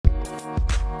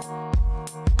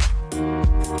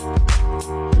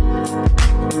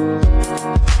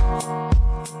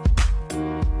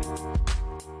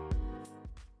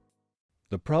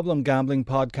Problem Gambling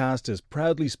podcast is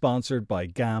proudly sponsored by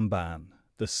GamBan,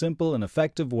 the simple and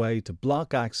effective way to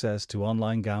block access to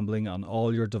online gambling on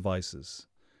all your devices.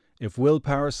 If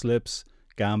willpower slips,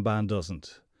 GamBan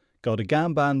doesn't. Go to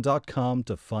gamban.com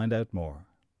to find out more.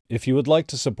 If you would like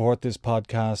to support this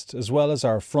podcast, as well as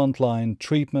our frontline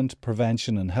treatment,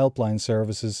 prevention and helpline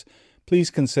services, please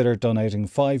consider donating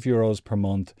 €5 per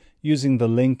month using the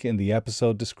link in the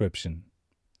episode description.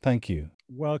 Thank you.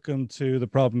 Welcome to the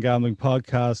Problem Gambling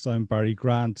Podcast. I'm Barry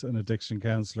Grant, an addiction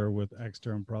counsellor with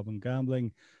Extern Problem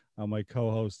Gambling. And my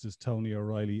co-host is Tony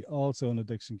O'Reilly, also an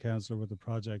addiction counsellor with the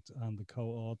project and the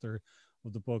co-author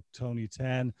of the book Tony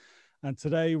 10. And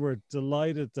today we're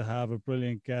delighted to have a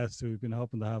brilliant guest who we've been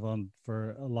hoping to have on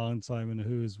for a long time and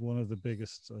who is one of the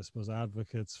biggest, I suppose,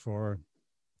 advocates for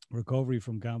recovery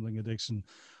from gambling addiction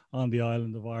on the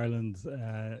island of Ireland.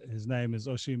 His name is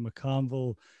Oisin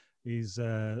McConville. He's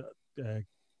a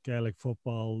Gaelic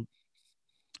football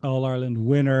All-Ireland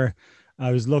winner.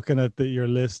 I was looking at your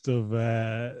list of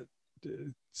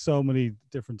so many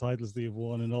different titles that you've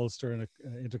won in Ulster and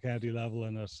intercounty level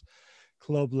and at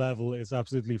club level. It's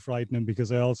absolutely frightening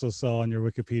because I also saw on your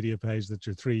Wikipedia page that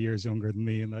you're 3 years younger than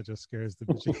me, and that just scares the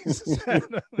bejesus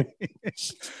out of me.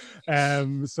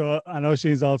 So I know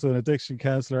she's also an addiction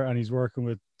counsellor, and he's working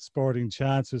with Sporting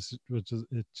Chance, which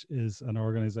is an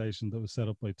organisation that was set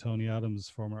up by Tony Adams,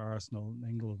 former Arsenal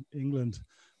England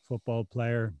football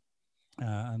player.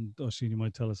 And Oisin, you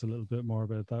might tell us a little bit more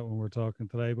about that when we're talking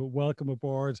today. But welcome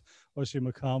aboard,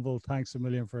 Oisin McConville. Thanks a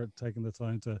million for taking the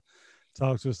time to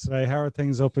talk to us today. How are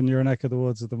things up in your neck of the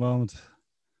woods at the moment?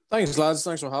 Thanks, lads.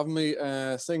 Thanks for having me.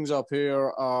 Things up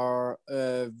here are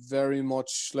very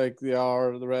much like they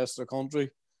are the rest of the country.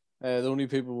 The only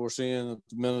people we're seeing at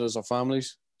the minute is our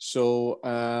families. So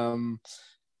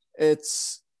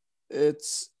it's the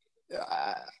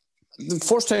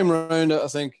first time around. I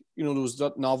think there was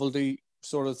that novelty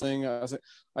sort of thing.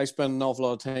 I spent an awful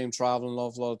lot of time traveling, an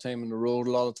awful lot of time on the road,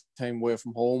 a lot of time away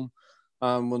from home.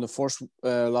 When the first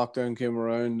lockdown came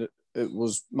around, it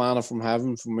was manna from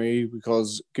heaven for me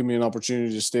because it gave me an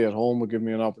opportunity to stay at home. It gave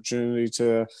me an opportunity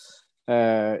to,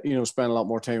 spend a lot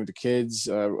more time with the kids.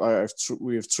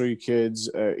 We have 3 kids,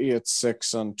 8,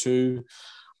 6, and 2.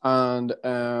 And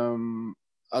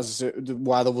as I said, the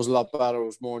weather was a lot better. It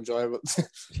was more enjoyable.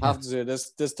 I have to say,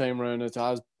 this time around, it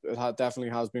definitely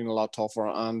has been a lot tougher.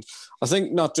 And I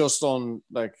think not just on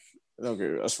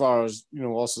as far as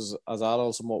us as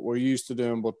adults and what we're used to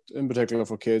doing, but in particular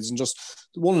for kids, and just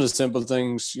one of the simple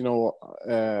things.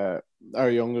 Our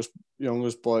youngest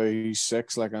boy, he's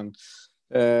 6, and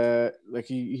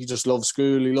he just loves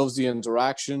school. He loves the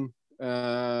interaction,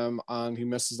 and he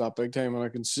misses that big time. And I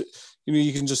can see,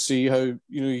 you can just see how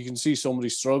you can see somebody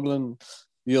struggling.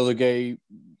 The other guy,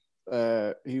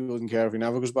 he wouldn't care if he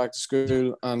never goes back to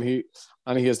school, and he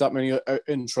has that many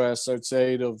interests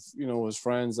outside of his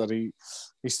friends that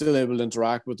he's still able to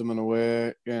interact with them in a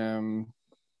way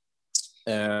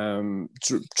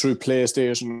through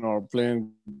PlayStation or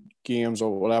playing games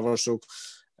or whatever. So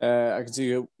I can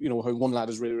see how one lad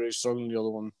is really, really struggling, the other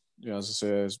one, as I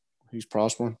say, he's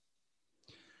prospering.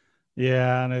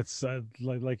 Yeah, and it's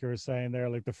like you were saying there,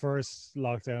 like the first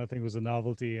lockdown, I think, was a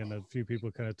novelty, and a few people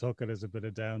kind of took it as a bit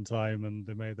of downtime, and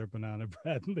they made their banana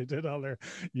bread and they did all their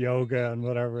yoga and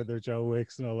whatever, their Joe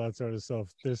Wicks and all that sort of stuff.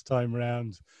 This time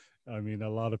around, I mean, a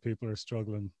lot of people are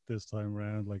struggling this time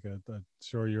around. Like I'm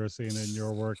sure you're seeing it in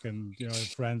your work, and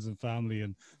friends and family,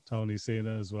 and Tony's seeing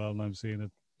it as well, and I'm seeing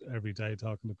it every day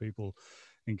talking to people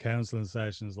in counselling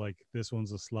sessions. Like, this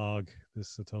one's a slog.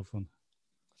 This is a tough one.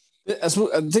 I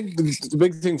think the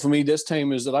big thing for me this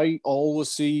time is that I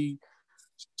always see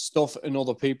stuff in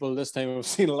other people. This time I've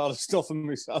seen a lot of stuff in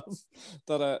myself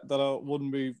that I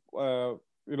wouldn't be,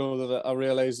 that I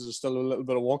realize there's still a little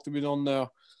bit of work to be done there.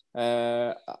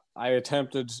 I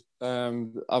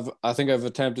think I've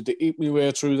attempted to eat my way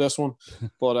through this one,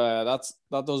 but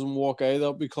that doesn't work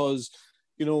either because,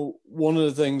 one of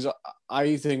the things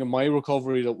I think in my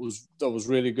recovery that was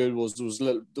really good was there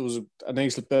was a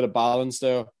nice bit of balance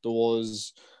there. There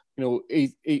was,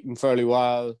 eating fairly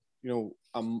well,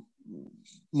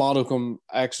 modicum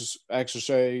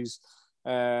exercise,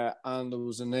 and there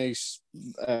was a nice,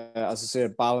 as I say,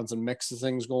 balance and mix of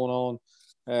things going on.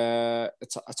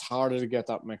 It's harder to get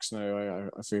that mix now,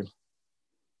 I feel.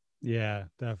 Yeah,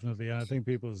 definitely. And I think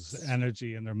people's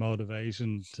energy and their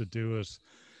motivation to do it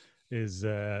is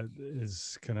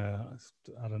kind of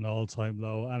at an all-time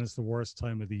low, and it's the worst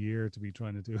time of the year to be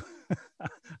trying to do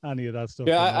any of that stuff.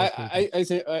 Yeah, I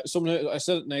think sometimes I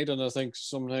said at night, and I think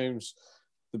sometimes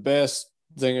the best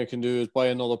thing I can do is buy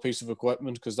another piece of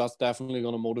equipment because that's definitely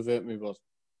going to motivate me. But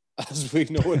as we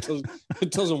know,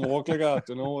 it doesn't work like that.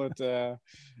 You know,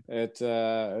 it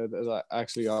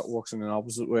actually works in an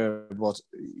opposite way. But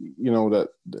you know that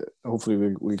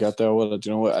hopefully we get there with it.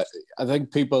 You know, I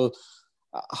think people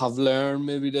have learned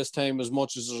maybe this time, as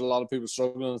much as there's a lot of people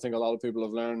struggling, I think a lot of people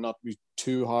have learned not to be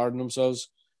too hard on themselves,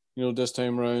 you know, this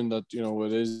time around, that, you know,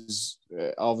 it is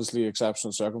obviously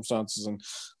exceptional circumstances. And I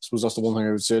suppose that's the one thing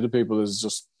I would say to people is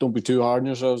just don't be too hard on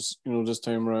yourselves, you know, this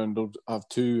time around. Don't have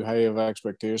too high of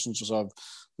expectations, just have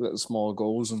little small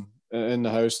goals. And in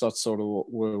the house, that's sort of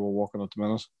where we're working at the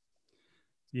minute.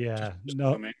 Yeah,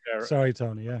 no, sorry,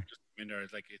 Tony, yeah. Just come in there,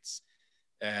 like it's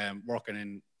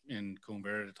working in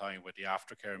Coombear at the time with the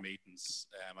aftercare meetings.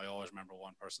 I always remember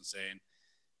one person saying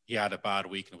he had a bad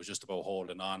week and it was just about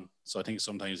holding on. So I think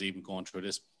sometimes even going through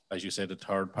this, as you said, the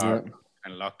third part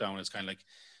kind of lockdown, it's kind of like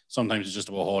sometimes it's just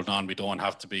about holding on. We don't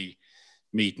have to be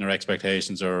meeting our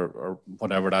expectations or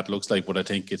whatever that looks like. But I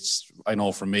think I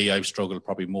know for me, I've struggled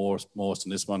probably most in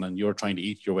this one, and you're trying to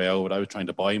eat your way out of it. I was trying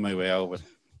to buy my way out of it,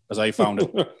 because I found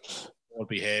that all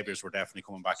behaviours were definitely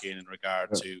coming back in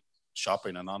regard to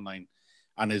shopping and online.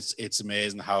 And it's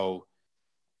amazing how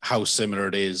similar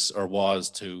it is or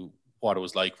was to what it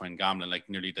was like when gambling, like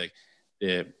nearly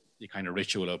the kind of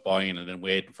ritual of buying and then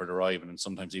waiting for it arriving, and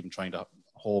sometimes even trying to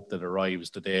hope that it arrives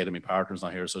the day that my partner's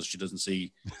not here so she doesn't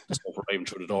see the stuff arriving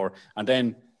through the door. And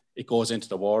then it goes into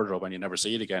the wardrobe and you never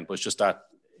see it again. But it's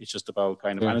just about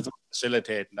kind of, and it's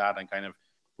facilitating that and kind of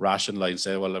rationalizing,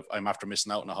 say, well, if I'm after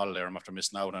missing out on a holiday, or I'm after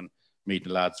missing out on meeting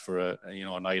the lads for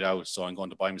a night out, so I'm going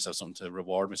to buy myself something to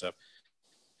reward myself.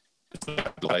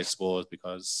 I suppose,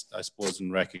 because I suppose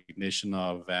in recognition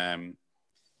of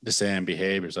the same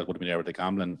behaviours that would have been there with the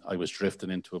gambling, I was drifting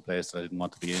into a place that I didn't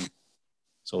want to be in.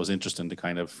 So it was interesting to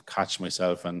kind of catch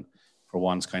myself and for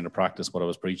once kind of practice what I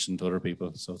was preaching to other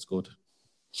people. So it's good.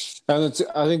 And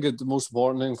I think the most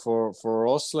important thing for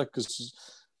us, like, because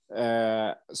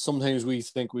sometimes we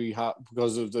think we have,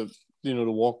 because of the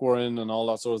work we're in and all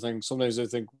that sort of thing, sometimes I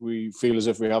think we feel as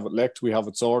if we have it licked, we have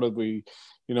it sorted,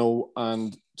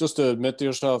 and just to admit to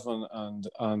yourself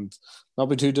and not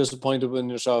be too disappointed in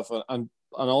yourself, and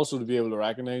also to be able to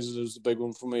recognize it is the big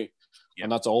one for me. Yeah.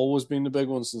 And that's always been the big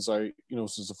one since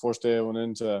since the first day I went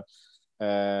into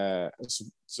it's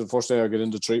the first day I get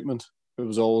into treatment. It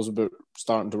was always about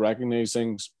starting to recognize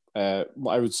things. I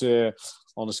would say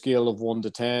on a scale of 1 to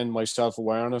 10, my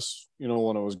self-awareness,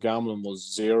 when I was gambling,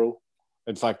 was 0.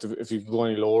 In fact, if you go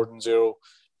any lower than 0,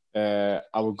 I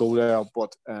would go there.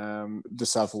 But there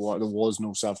was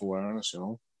no self-awareness,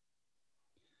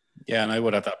 Yeah, and I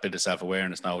would have that bit of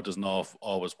self-awareness now. It doesn't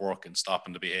always work in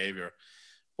stopping the behaviour,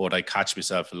 but I catch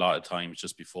myself a lot of times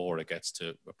just before it gets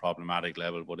to a problematic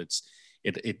level. But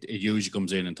it usually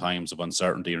comes in times of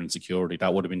uncertainty or insecurity.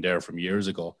 That would have been there from years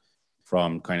ago,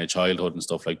 from kind of childhood and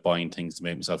stuff, like buying things to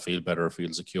make myself feel better or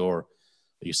feel secure.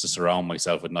 I used to surround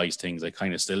myself with nice things. I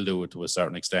kind of still do it to a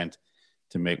certain extent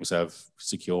to make myself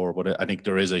secure. But I think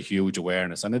there is a huge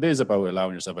awareness, and it is about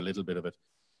allowing yourself a little bit of it,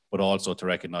 but also to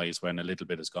recognize when a little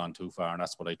bit has gone too far. And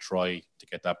that's what I try to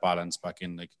get that balance back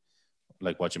in,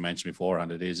 like what you mentioned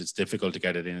beforehand. It's difficult to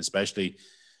get it in, especially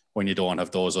when you don't have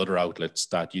those other outlets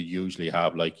that you usually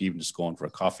have, like even just going for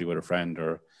a coffee with a friend,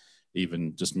 or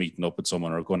even just meeting up with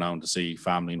someone, or going down to see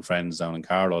family and friends down in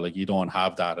Carlow. Like, you don't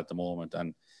have that at the moment.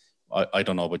 And I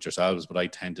don't know about yourselves, but I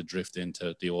tend to drift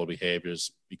into the old behaviors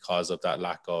because of that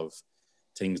lack of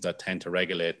things that tend to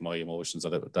regulate my emotions.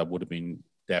 That would have been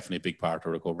definitely a big part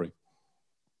of recovery.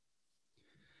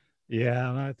 Yeah,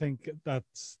 and I think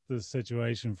that's the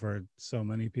situation for so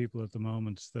many people at the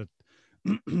moment, that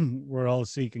we're all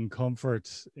seeking comfort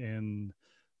in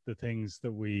the things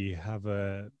that we have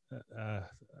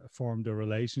formed a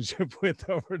relationship with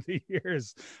over the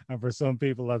years. And for some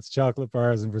people that's chocolate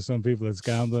bars, and for some people it's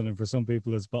gambling, and for some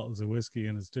people it's bottles of whiskey,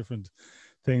 and it's different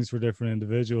things for different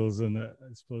individuals. And I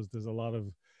suppose there's a lot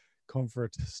of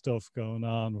comfort stuff going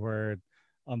on, where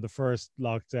on the first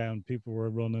lockdown, people were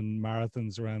running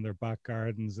marathons around their back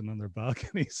gardens and on their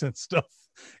balconies and stuff.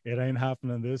 It ain't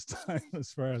happening this time,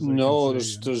 as far as I can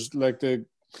see. There's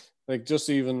like just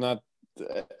even that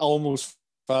almost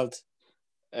felt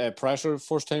pressure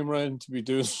first time around to be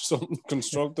doing something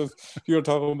constructive. You were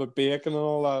talking about baking and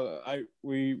all that.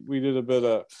 We did a bit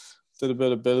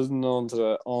of building onto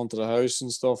the house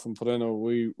and stuff, and put in a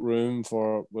wee room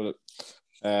with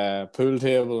pool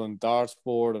table and darts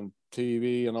board and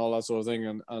TV and all that sort of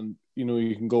thing, and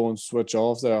you can go and switch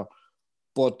off there.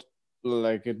 But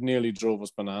like, it nearly drove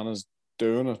us bananas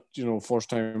doing it, first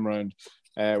time around.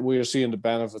 We are seeing the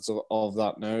benefits of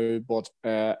that now, but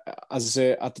as I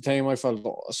say, at the time I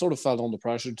sort of felt under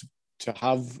pressure to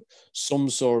have some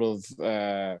sort of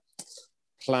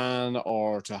plan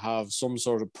or to have some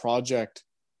sort of project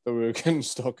that we were getting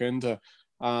stuck into.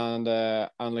 And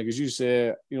like as you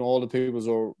say, you know, all the people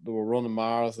that were running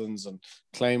marathons and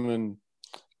climbing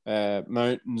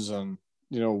mountains and,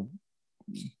 you know,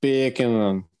 baking,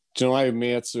 and you know, I have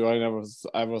mates who I never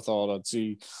ever thought I'd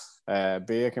see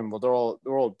baking, but they're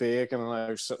all baking, and I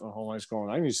was sitting at home, I was going,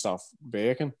 I need to stop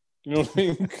baking. You know what I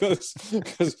mean?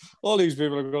 Because all these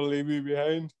people are going to leave me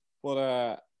behind.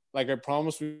 But like I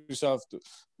promised myself,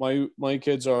 my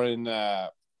kids are in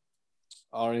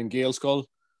Gaelscoil,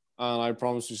 and I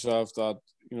promised myself that,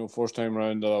 you know, first time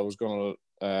round that I was going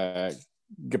to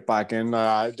get back in.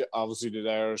 I obviously did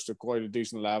Irish to quite a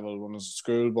decent level when I was at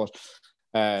school, but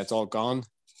it's all gone.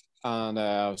 And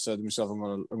I said to myself,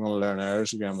 I'm gonna learn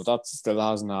Irish again, but that still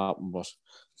hasn't happened. But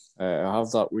I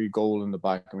have that wee goal in the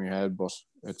back of my head, but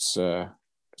it's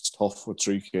tough with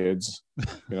 3 kids,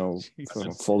 you know,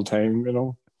 full time, you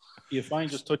know. You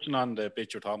find, just touching on the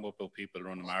bit you're talking about people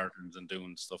running marathons and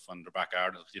doing stuff on their back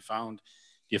gardens, do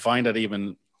you find that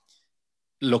even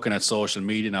looking at social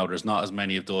media now, there's not as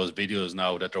many of those videos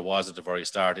now that there was at the very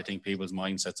start? I think people's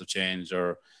mindsets have changed,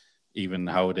 or even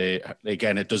how they,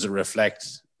 again, it doesn't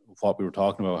reflect what we were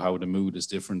talking about, how the mood is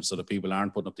different, so that people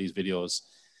aren't putting up these videos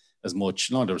as much.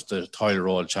 You know, there was the toilet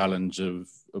roll challenge of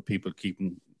people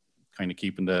keeping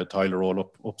the toilet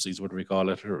roll upsies, what do we call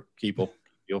it, or keep up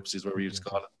the upsies, whatever you used to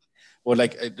call it. Well,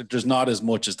 like, there's not as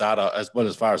much as that, as well,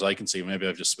 as far as I can see. Maybe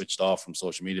I've just switched off from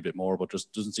social media a bit more, but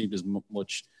just doesn't seem there's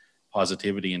much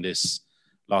positivity in this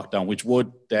lockdown, which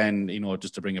would then, you know,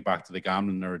 just to bring it back to the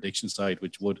gambling or addiction side,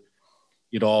 which would,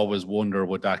 you'd always wonder,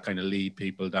 would that kind of lead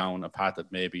people down a path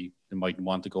that maybe they mightn't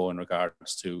want to go in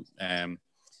regards to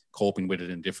coping with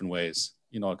it in different ways,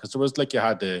 you know? Because there was, like, you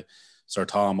had the Sir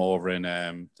Tom over in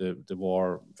the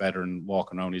war veteran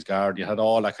walking around his guard. You had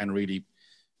all that kind of really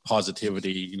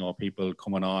positivity, you know, people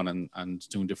coming on and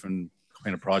doing different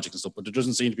kind of projects and stuff, but there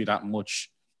doesn't seem to be that much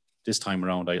this time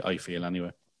around, I feel,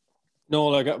 anyway. No,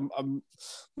 like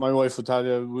my wife would tell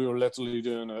you, we were literally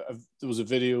doing we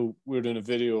were doing a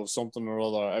video of something or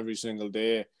other every single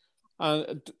day,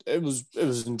 and it was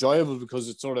enjoyable because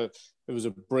it was a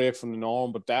break from the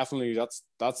norm. But definitely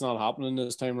that's not happening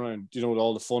this time around. You know, with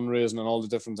all the fundraising and all the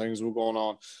different things that were going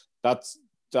on, that's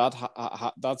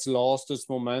lost its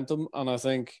momentum, and I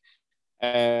think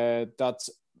that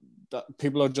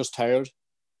people are just tired.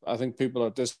 I think people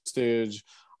at this stage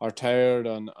are tired,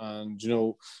 and you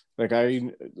know, like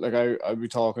I'd be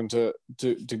talking to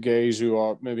guys who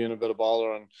are maybe in a bit of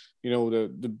bother, and you know,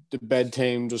 the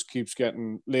bedtime just keeps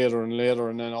getting later and later,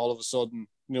 and then all of a sudden,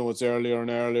 you know, it's earlier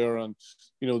and earlier, and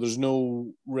you know, there's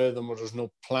no rhythm, or there's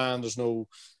no plan, there's no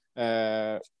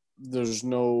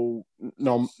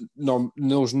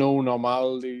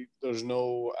normality, there's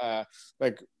no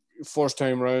like, first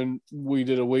time round we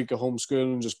did a week of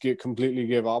homeschool and just completely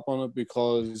gave up on it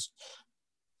because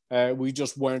we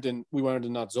just weren't in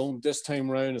that zone. This time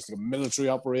round it's like a military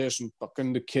operation.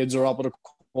 Fucking the kids are up at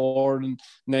 9:15,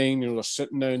 you know, they're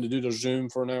sitting down to do their Zoom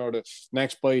for an hour. The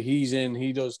next boy, he's in,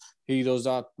 he does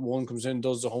that, one comes in,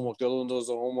 does the homework, the other one does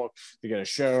the homework, they get a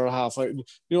share half out, you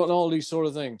know, and all these sort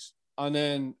of things. And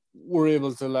then we're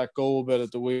able to let go a bit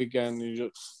at the weekend. You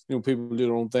know, people do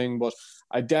their own thing. But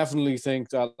I definitely think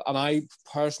that, and I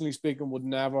personally speaking would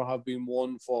never have been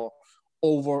one for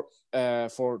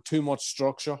too much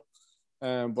structure.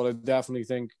 But I definitely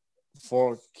think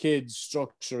for kids,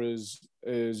 structure is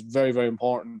very, very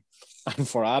important, and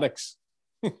for addicts,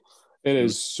 it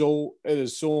is so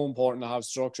important to have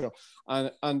structure.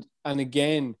 And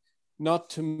again,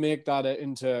 not to make that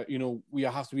into, you know, we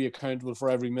have to be accountable for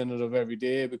every minute of every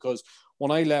day, because when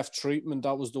I left treatment,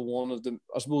 that was one of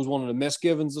the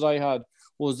misgivings that I had,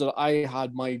 was that I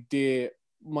had my day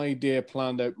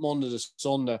planned out Monday to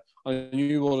Sunday. I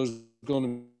knew what I was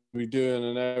going to be doing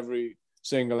in every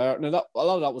single hour. Now, a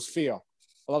lot of that was fear.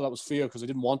 A lot of that was fear because I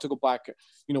didn't want to go back,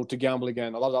 you know, to gamble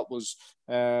again. A lot of that was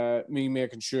me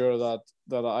making sure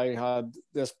that I had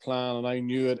this plan and I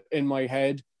knew it in my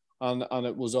head. And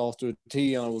it was off to a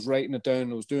T, and I was writing it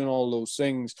down, I was doing all those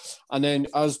things. And then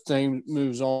as time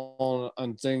moves on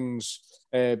and things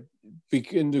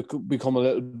begin to become a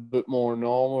little bit more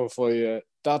normal for you,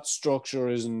 that structure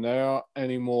isn't there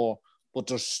anymore, but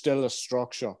there's still a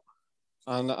structure.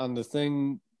 And the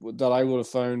thing that I would have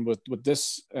found with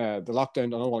this, the lockdown,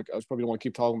 I probably don't want to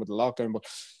keep talking about the lockdown, but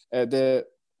the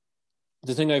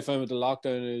thing I found with the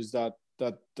lockdown is that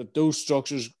those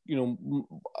structures, you know,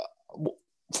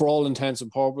 for all intents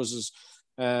and purposes,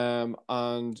 and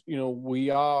you know, we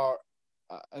are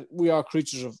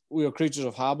creatures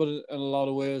of habit in a lot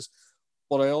of ways,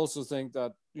 But I also think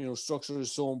that, you know, structure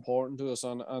is so important to us,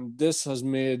 and this has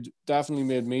definitely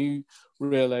made me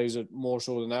realize it more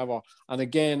so than ever. And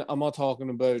again, I'm not talking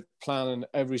about planning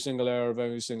every single hour of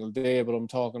every single day, but I'm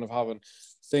talking of having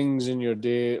things in your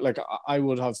day. Like I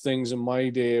would have things in my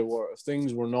day where if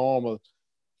things were normal,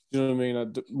 you know what I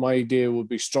mean, my day would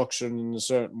be structured in a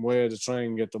certain way to try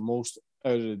and get the most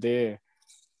out of the day.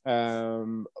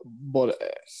 But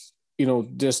you know,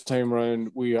 this time around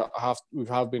we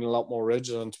have been a lot more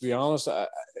rigid, and to be honest,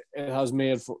 it has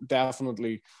made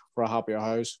definitely for a happier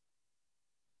house.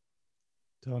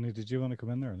 Tony, did you want to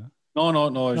come in there? No.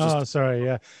 No. Sorry.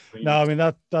 Yeah. No, I mean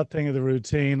that thing of the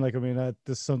routine. Like, I mean,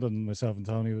 this is something myself and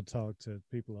Tony would talk to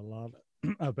people a lot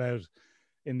about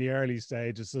in the early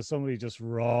stages. So somebody just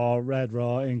red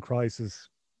raw in crisis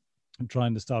and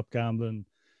trying to stop gambling,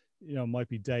 you know, might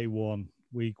be day one,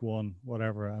 week one,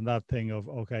 whatever. And that thing of,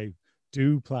 okay,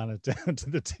 do plan it down to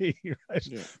the T, right?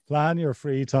 Yeah. Plan your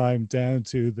free time down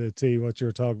to the T, what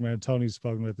you're talking about. Tony's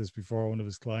spoken about this before. One of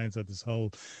his clients had this whole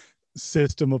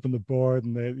system up on the board,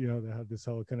 and they had this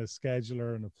whole kind of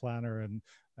scheduler and a planner, and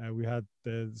we had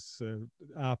this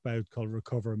app out called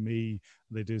Recover Me.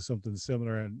 They do something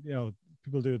similar, and you know,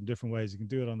 people do it in different ways. You can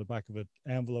do it on the back of an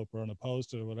envelope or on a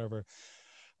post-it or whatever.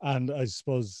 And I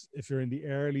suppose if you're in the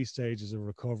early stages of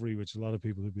recovery, which a lot of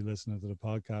people who'd be listening to the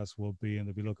podcast will be, and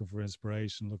they'll be looking for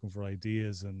inspiration, looking for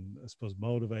ideas, and I suppose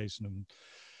motivation and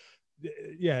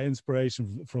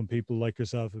inspiration from people like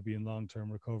yourself who'd be in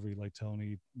long-term recovery, like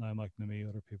Tony, Niall McNamee,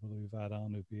 other people that we've had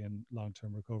on who'd be in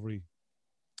long-term recovery,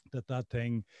 that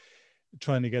thing,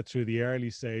 trying to get through the early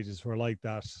stages were like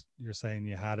that. You're saying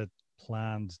you had it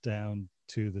planned down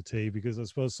to the T, because I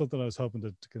suppose something I was hoping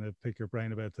to kind of pick your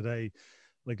brain about today,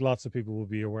 like lots of people will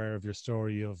be aware of your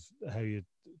story of how you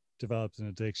developed an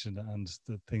addiction and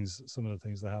some of the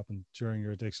things that happened during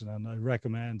your addiction. And I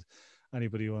recommend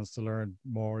anybody who wants to learn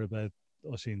more about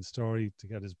Oisin's story to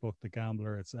get his book, The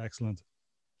Gambler. It's excellent.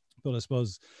 But I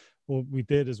suppose what we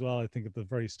did as well, I think at the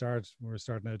very start, when we were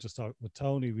starting out just talking with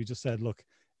Tony, we just said, look,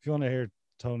 if you want to hear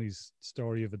Tony's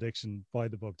story of addiction, buy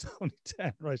the book Tony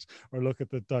 10, right? Or look at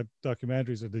the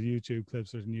documentaries or the YouTube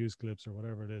clips or the news clips or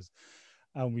whatever it is.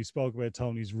 And we spoke about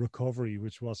Tony's recovery,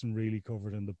 which wasn't really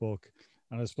covered in the book.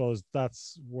 And I suppose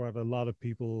that's what a lot of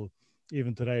people,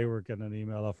 even today, we're getting an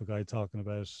email off a guy talking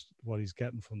about what he's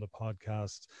getting from the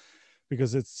podcast,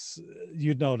 because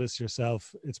you'd notice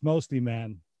yourself, it's mostly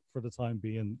men for the time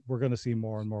being. We're going to see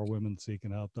more and more women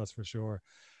seeking help, that's for sure.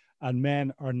 And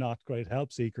men are not great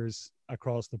help seekers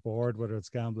across the board, whether it's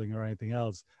gambling or anything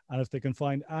else. And if they can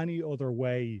find any other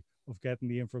way of getting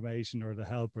the information or the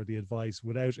help or the advice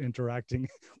without interacting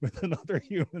with another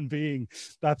human being,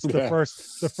 that's the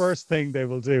first thing they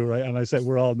will do, right? And I said,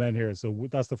 we're all men here, so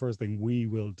that's the first thing we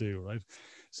will do, right?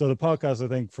 So the podcast, I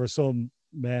think, for some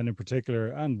men in particular,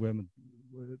 and women,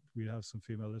 we have some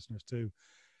female listeners too,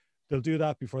 they'll do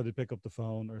that before they pick up the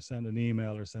phone or send an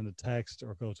email or send a text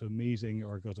or go to a meeting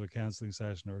or go to a counseling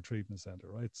session or a treatment center,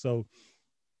 right? So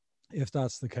if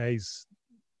that's the case,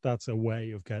 that's a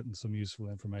way of getting some useful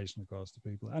information across to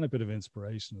people and a bit of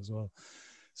inspiration as well.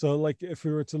 So like, if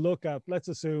we were to look at, let's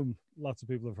assume lots of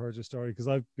people have heard your story, because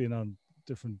I've been on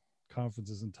different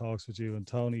conferences and talks with you, and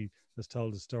Tony has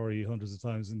told the story hundreds of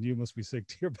times, and you must be sick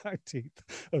to your back teeth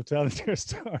of telling your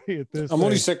story at this I'm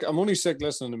only sick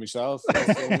listening to myself.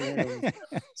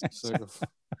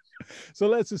 So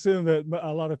let's assume that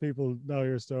a lot of people know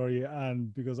your story,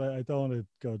 and because I don't want to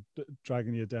go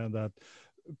dragging you down that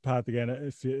path again,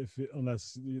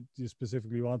 unless you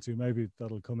specifically want to, maybe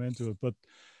that'll come into it. But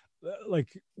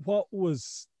like, what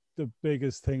was the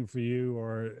biggest thing for you,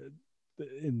 or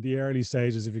in the early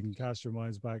stages, if you can cast your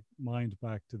mind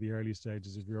back to the early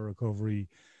stages of your recovery,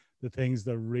 the things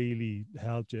that really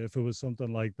helped you? If it was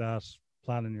something like that,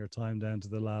 planning your time down to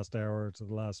the last hour, to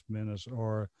the last minute,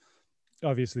 or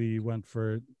obviously you went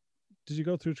for, did you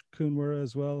go through Coonmura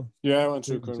as well? Yeah, I went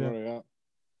through Coonmura, yeah.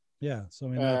 Yeah, so I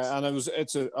mean, and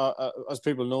it's as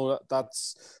people know,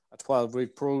 that's a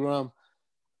 12-week program.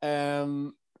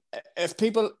 If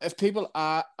people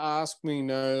ask me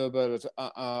now about it,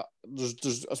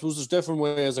 there's I suppose there's different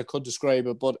ways I could describe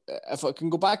it. But if I can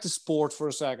go back to sport for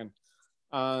a second,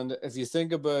 and if you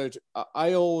think about,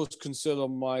 I always consider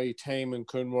my time in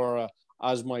Coonmura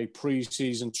as my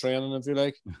pre-season training, if you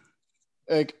like.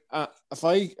 Like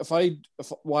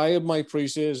why had my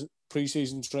pre-season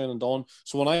training done?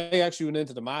 So when I actually went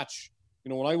into the match, you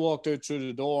know, when I walked out through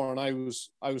the door and I was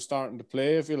starting to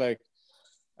play, if you like,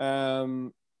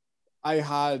 I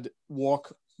had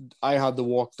the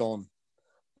work done,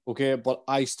 okay, but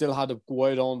I still had to go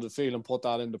out on the field and put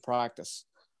that into practice,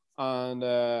 and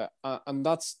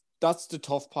that's the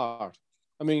tough part.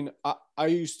 I mean, I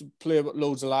used to play with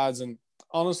loads of lads, and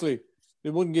honestly,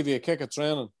 they wouldn't give you a kick at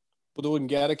training, but they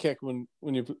wouldn't get a kick when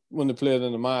they played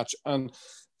in a match. And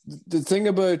the thing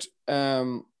about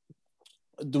the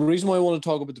reason why I want to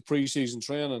talk about the pre-season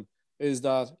training is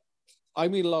that I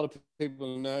meet a lot of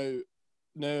people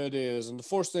nowadays, and the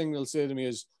first thing they'll say to me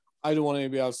is, "I don't want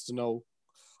anybody else to know.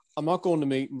 I'm not going to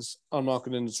meetings. I'm not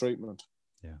going into treatment.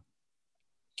 Yeah.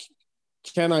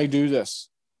 Can I do this?"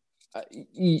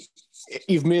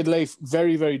 You've made life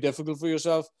very, very difficult for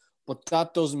yourself, but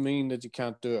that doesn't mean that you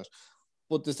can't do it.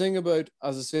 But the thing about,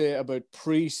 as I say, about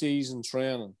pre-season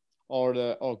training or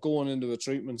going into a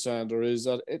treatment center is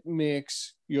that it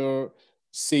makes your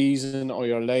season or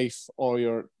your life or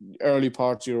your early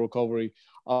parts of your recovery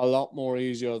a lot more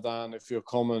easier than if you're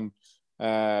coming,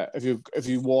 if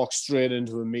you walk straight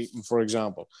into a meeting, for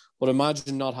example. But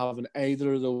imagine not having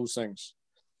either of those things.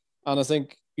 And I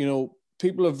think,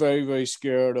 people are very, very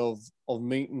scared of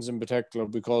meetings in particular,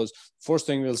 because first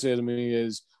thing they'll say to me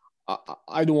is,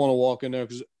 I don't want to walk in there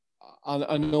because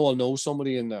I know I'll know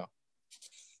somebody in there.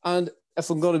 And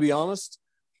if I'm going to be honest,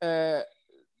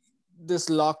 this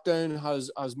lockdown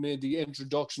has made the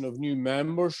introduction of new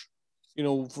members,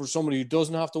 for somebody who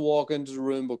doesn't have to walk into the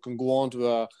room but can go on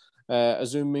to a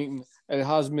Zoom meeting. That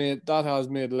has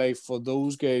made life for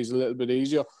those guys a little bit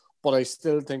easier. But I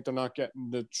still think they're not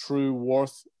getting the true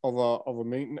worth of a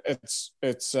meeting. It's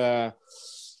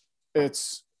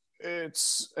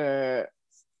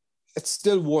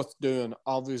still worth doing,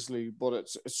 obviously, but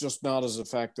it's just not as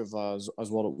effective as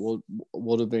what it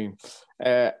would have been.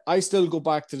 I still go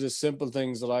back to the simple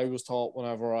things that I was taught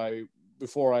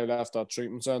before I left that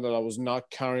treatment center. I was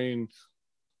not carrying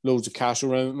loads of cash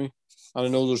around with me, and I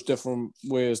know there's different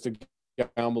ways to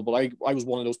gamble, but I was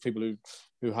one of those people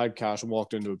who had cash and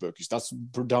walked into a bookies. That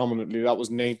was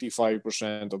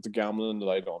 95% of the gambling that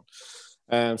I done.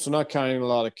 So not carrying a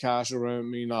lot of cash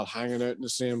around me, not hanging out in the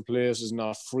same places,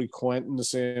 not frequenting the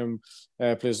same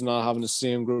places, not having the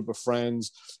same group of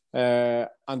friends, and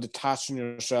detaching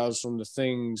yourselves from the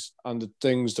things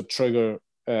that trigger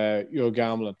your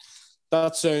gambling.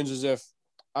 That sounds as if,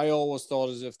 I always thought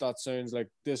as if that sounds like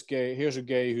this guy, here's a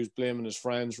guy who's blaming his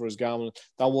friends for his gambling.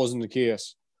 That wasn't the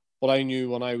case. But I knew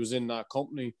when I was in that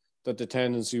company that the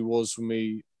tendency was for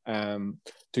me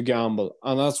to gamble.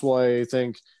 And that's why I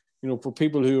think, for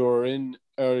people who are in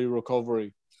early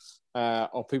recovery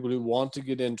or people who want to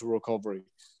get into recovery,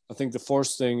 I think the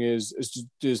first thing is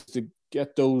to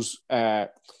get those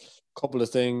couple of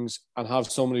things and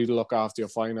have somebody to look after your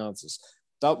finances.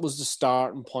 That was the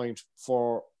starting point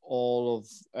for all of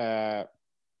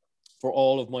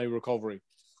my recovery.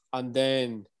 And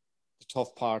then the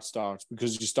tough part starts,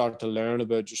 because you start to learn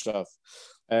about yourself.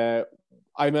 I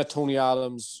met Tony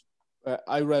Adams.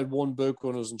 I read one book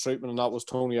when I was in treatment, and that was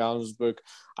Tony Adams' book.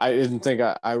 I didn't think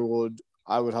I would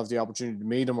have the opportunity to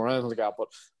meet him or anything like that, but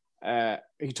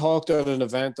he talked at an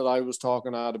event that I was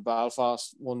talking at in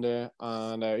Belfast one day,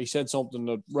 and he said something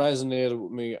that resonated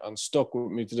with me and stuck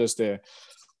with me to this day.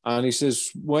 And he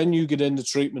says, when you get into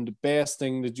treatment, the best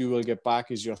thing that you will get back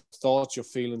is your thoughts, your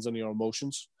feelings, and your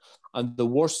emotions. And the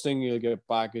worst thing you'll get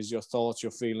back is your thoughts,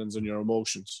 your feelings, and your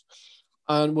emotions.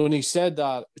 And when he said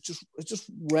that, it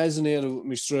just resonated with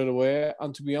me straight away.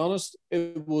 And to be honest,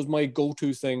 it was my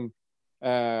go-to thing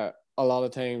a lot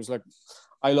of times. Like,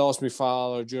 I lost my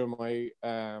father during my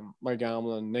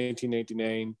gambling in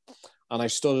 1989, and I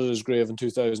stood at his grave in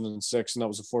 2006, and that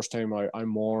was the first time I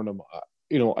mourned him.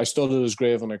 I stood at his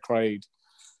grave and I cried,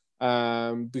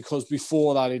 because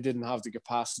before that, I didn't have the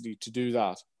capacity to do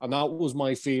that. And that was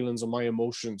my feelings and my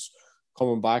emotions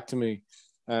coming back to me.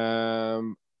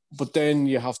 But then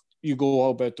you go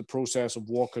about the process of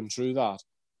walking through that.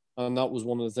 And that was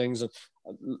one of the things. And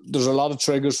there's a lot of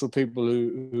triggers for people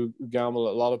who gamble.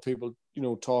 A lot of people,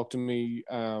 talk to me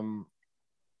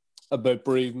about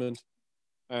bereavement,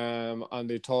 and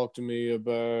they talk to me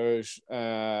about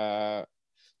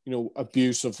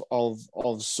abuse of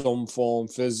some form,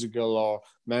 physical or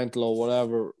mental or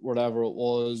whatever it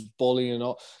was,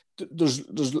 bullying. There's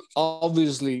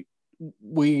obviously,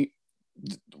 when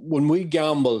we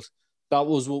gambled, that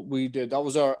was what we did. That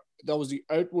was the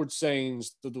outward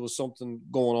signs that there was something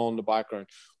going on in the background.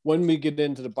 When we get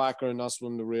into the background, that's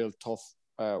when the real tough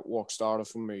work started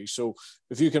for me. So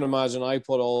if you can imagine, I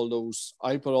put all those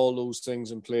things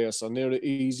in place, and they're the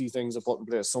easy things to put in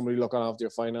place. Somebody looking after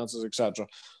your finances, etc.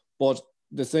 But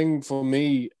the thing for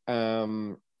me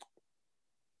was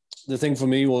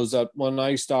that when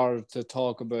I started to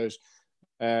talk about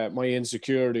my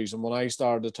insecurities, and when I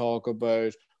started to talk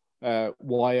about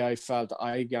why I felt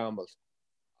I gambled,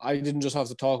 I didn't just have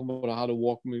to talk about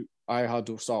I had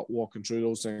to start walking through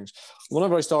those things.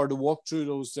 Whenever I started to walk through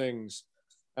those things,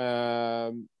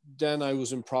 then I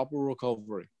was in proper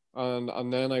recovery.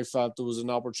 And then I felt there was an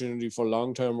opportunity for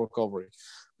long-term recovery,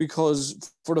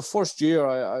 because for the first year,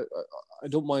 I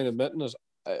don't mind admitting it,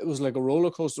 it was like a roller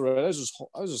coaster ride. I was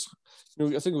just,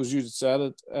 I think it was you that said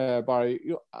it, Barry.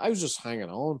 I was just hanging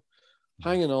on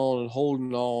and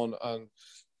holding on and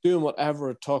doing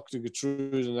whatever it took to get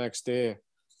through the next day.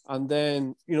 And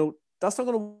then, that's not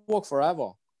going to work forever.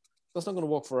 That's not going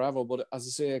to work forever. But as I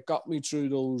say, it got me through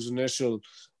those initial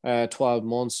 12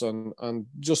 months and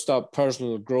just that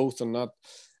personal growth and that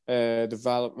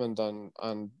development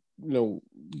and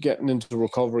getting into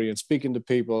recovery and speaking to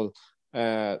people.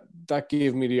 That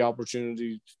gave me the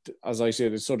opportunity, as I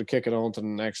said, to sort of kick it on to the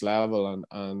next level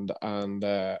and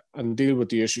deal with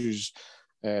the issues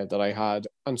that I had.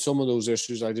 And some of those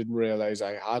issues I didn't realize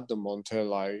I had them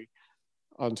until I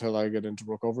get into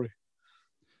recovery.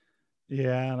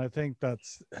 Yeah, and I think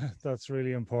that's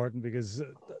really important, because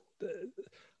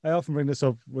I often bring this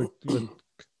up with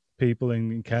people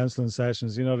in counselling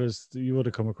sessions. You would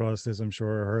have come across this, I'm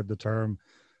sure, heard the term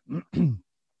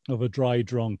of a dry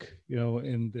drunk.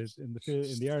 In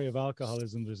the area of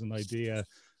alcoholism, there's an idea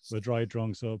of a dry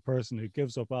drunk, so a person who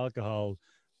gives up alcohol,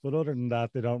 but other than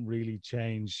that, they don't really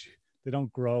change. They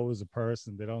don't grow as a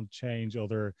person. They don't change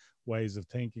other ways of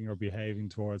thinking or behaving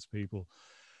towards people.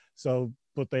 So,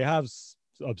 but they have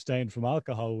abstained from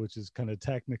alcohol, which is kind of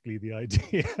technically the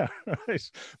idea,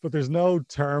 right? But there's no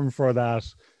term for that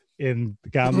in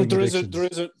gambling.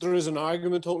 There is an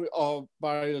argument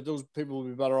Barry, that those people will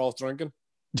be better off drinking.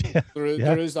 There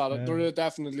is that. Yeah. There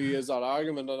definitely is that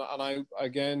argument, and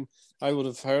I would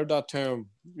have heard that term,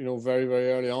 very,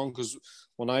 very early on, because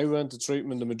when I went to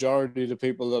treatment, the majority of the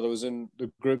people that I was in,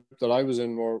 the group that I was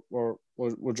in, were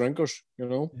drinkers,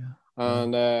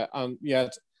 and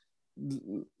yet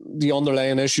the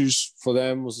underlying issues for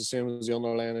them was the same as the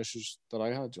underlying issues that I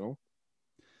had.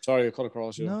 Sorry, I cut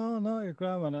across you. No, you're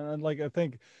grand, and I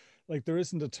think. There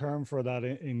isn't a term for that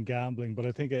in gambling, but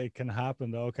I think it can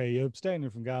happen. Okay, you're abstaining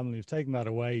from gambling, you've taken that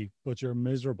away, but you're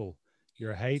miserable.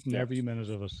 You're hating every minute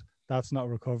of it. That's not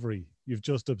recovery. You've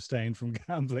just abstained from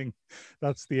gambling.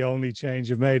 That's the only change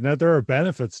you've made. Now, there are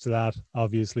benefits to that,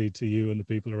 obviously, to you and the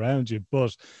people around you.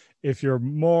 But if you're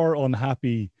more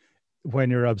unhappy when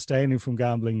you're abstaining from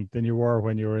gambling than you were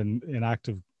when you're in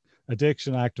active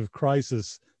addiction, active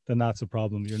crisis, then that's a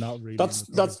problem. You're not really. That's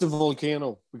the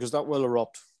volcano, because that will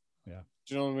erupt. Yeah.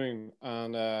 Do you know what I mean?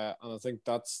 And I think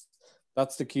that's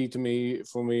the key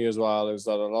for me as well, is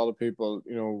that a lot of people,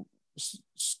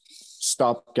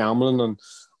 stop gambling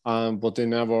but they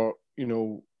never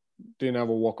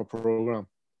work a program.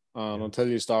 And until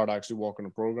you start actually working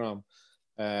a program,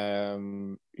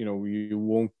 you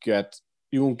won't get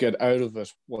out of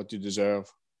it what you deserve.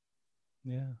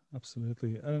 Yeah,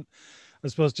 absolutely. And I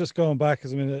suppose just going back,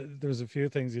 because there's a few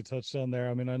things you touched on there.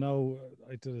 I know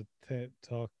I did a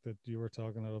talk that you were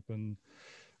talking up in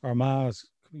Armagh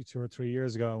 2 or 3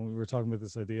 years ago, and we were talking about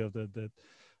this idea of that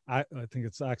I think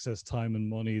it's access, time, and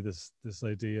money. This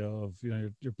idea of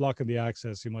you're blocking the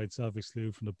access. You might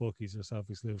self-exclude from the bookies or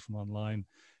self-exclude from online.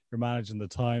 You're managing the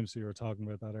time, so you were talking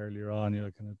about that earlier on.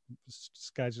 Kind of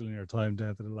scheduling your time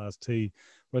down to the last tee.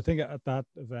 But I think at that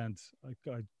event, I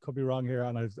could be wrong here,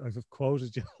 and I've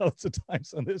quoted you lots of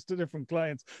times on this to different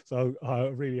clients, so I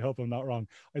really hope I'm not wrong.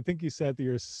 I think you said that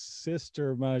your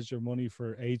sister managed your money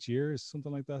for 8 years,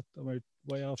 something like that. Am I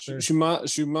way off there? She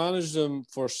managed them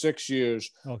for 6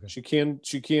 years. Okay. She came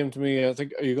to me. I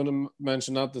think, are you going to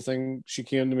mention that? The thing, she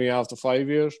came to me after 5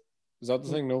 years. Is that the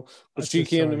thing? No, but she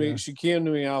came to me. Yeah. She came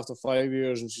to me after 5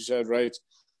 years, and she said, "Right,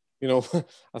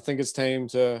 I think it's time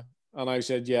to." And I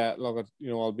said, "Yeah, look,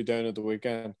 I'll be down at the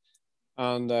weekend."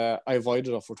 And I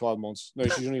avoided her for 12 months. No,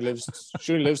 she only lives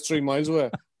 3 miles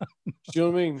away. Do you know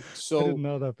what I mean? So, I didn't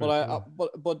know that.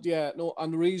 But yeah, no.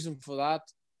 And the reason for that,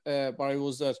 Barry,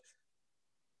 was that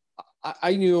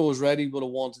I knew I was ready, but I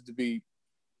wanted to be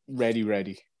ready,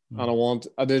 and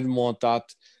I didn't want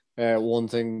that. One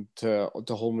thing to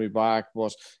hold me back.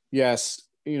 But yes,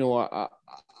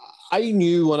 I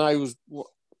knew when I was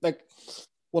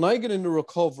when I get into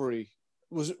recovery,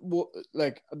 was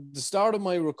like the start of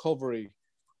my recovery,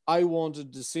 I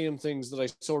wanted the same things that I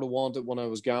sort of wanted when I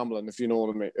was gambling, if you know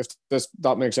what I mean, if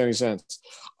that makes any sense.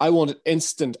 I wanted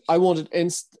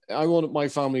my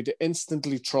family to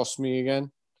instantly trust me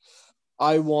again.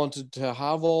 I wanted to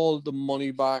have all the money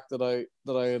back that I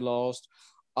had lost.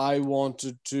 I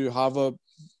wanted to have a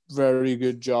very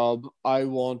good job. I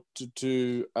wanted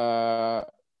to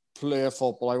play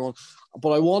football. But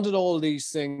I wanted all these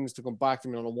things to come back to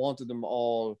me, and I wanted them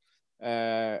all,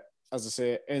 as I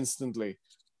say, instantly.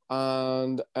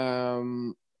 And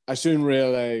I soon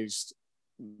realized,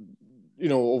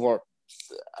 over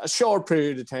a short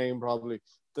period of time probably,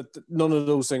 that none of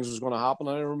those things was going to happen.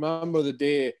 And I remember the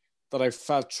day that I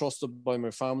felt trusted by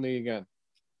my family again.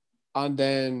 And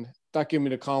then that gave me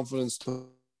the confidence to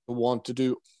want to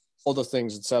do other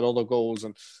things and set other goals.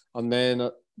 And then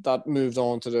that moved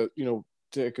on to the,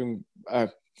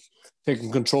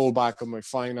 taking control back of my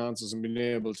finances and being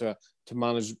able to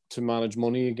manage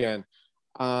money again.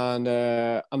 And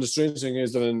the strange thing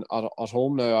is that at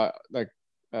home now,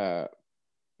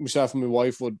 myself and my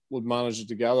wife would manage it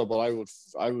together, but I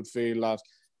would feel that,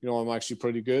 I'm actually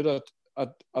pretty good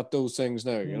at those things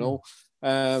now,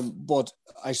 but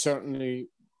I certainly,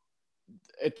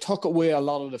 it took away a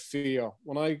lot of the fear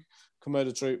when I come out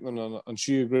of treatment, and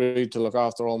she agreed to look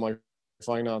after all my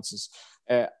finances.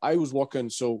 I was working,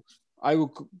 so I would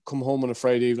come home on a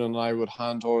Friday evening and I would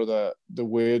hand her the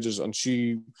wages, and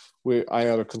I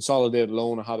had a consolidated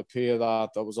loan. I had to pay that.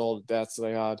 That was all the debts that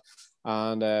I had.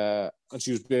 And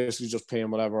she was basically just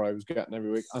paying whatever I was getting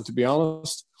every week. And to be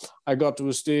honest, I got to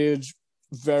a stage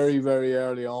very, very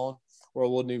early on where I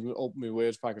wouldn't even open my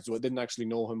wage packet. So I didn't actually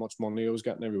know how much money I was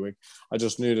getting every week. I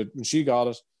just knew that when she got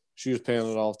it, she was paying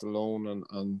it off the loan.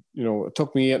 And it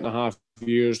took me 8.5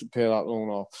 years to pay that loan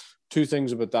off. Two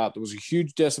things about that. There was a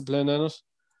huge discipline in it.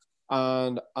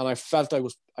 And I felt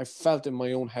in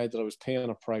my own head that I was paying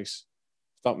a price,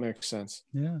 if that makes sense.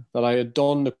 Yeah. That I had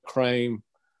done the crime,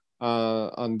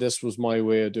 and this was my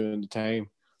way of doing the time.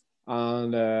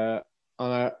 And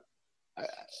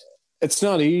it's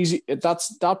not easy.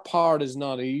 That part is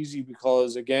not easy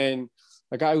because, again,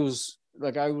 I was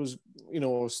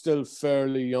still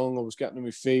fairly young. I was getting to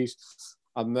my feet.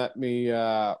 I'd met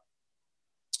my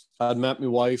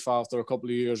wife after a couple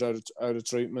of years out of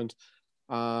treatment,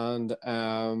 and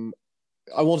I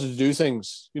wanted to do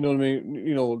things. You know what I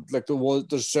mean?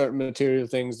 There's certain material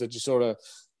things that you sort of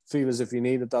feel as if you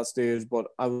need at that stage, but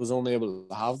I was only able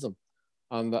to have them.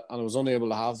 And I was only able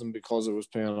to have them because I was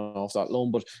paying off that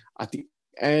loan. But at the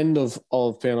end of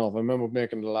paying off, I remember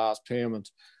making the last payment,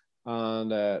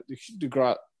 and it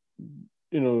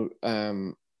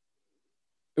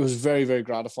was very, very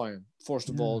gratifying. First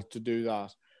of all, to do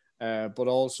that, but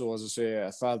also, as I say,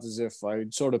 I felt as if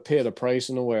I'd sort of paid a price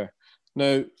in a way.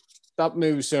 Now, that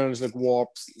maybe sounds like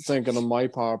warped thinking on my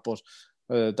part, but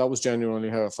that was genuinely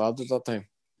how I felt at that time.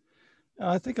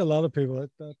 I think a lot of people,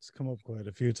 that's come up quite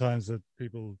a few times, that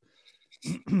people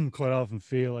quite often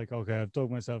feel like, okay, I've dug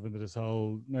myself into this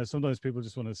hole. Now, sometimes people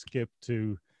just want to skip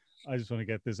to, I just want to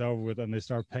get this over with, and they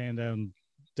start paying down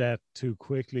debt too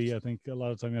quickly. I think a lot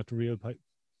of time you have to reel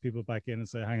people back in and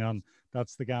say, hang on,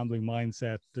 that's the gambling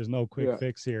mindset. There's no quick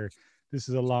fix here. This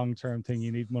is a long-term thing.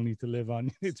 You need money to live on.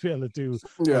 You need to be able to do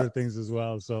other things as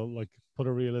well. So, put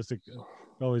a realistic,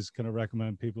 I always kind of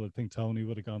recommend people. I think Tony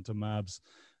would have gone to MABS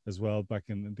as well back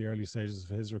in the early stages of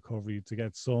his recovery to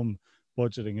get some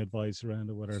budgeting advice around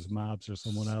it, whether it's MABS or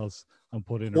someone else, and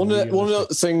put in one of the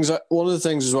things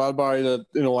as well, Barry, that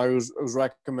I was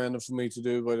recommended for me to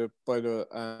do by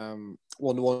the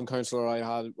one counsellor I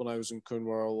had when I was in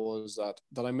Coonwara was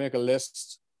that I make a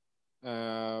list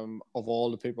of all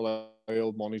the people I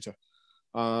owed money to,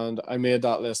 and I made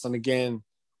that list. And again,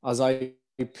 as I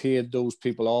paid those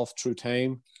people off through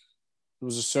time, there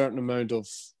was a certain amount of,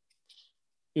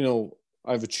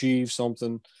 I've achieved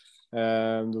something.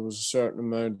 There was a certain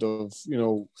amount of,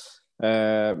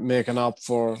 making up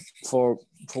for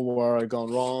where I'd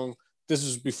gone wrong. This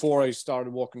is before I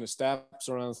started walking the steps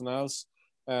or anything else.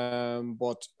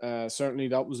 But certainly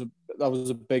that was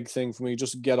a big thing for me,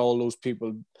 just to get all those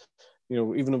people,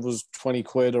 even if it was 20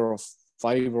 quid or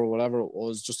 5 or whatever it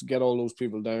was, just to get all those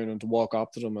people down and to walk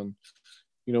up to them and,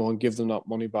 and give them that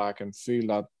money back and feel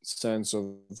that sense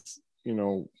of,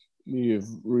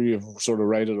 you've sort of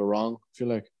righted or wrong, I feel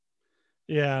like.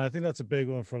 Yeah, I think that's a big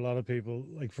one for a lot of people.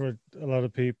 For a lot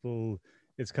of people,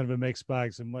 it's kind of a mixed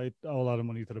bag. So might owe a lot of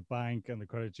money to the bank and the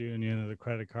credit union and the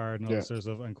credit card and all that sort of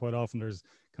stuff. And quite often there's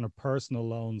kind of personal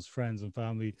loans, friends and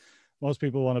family. Most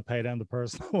people want to pay down the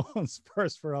personal ones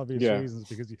first for obvious reasons,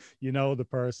 because you know the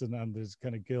person and there's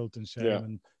kind of guilt and shame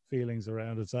and feelings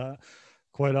around it. So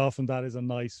quite often that is a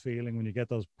nice feeling when you get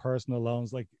those personal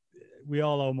loans. We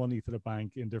all owe money to the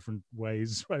bank in different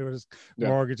ways, right?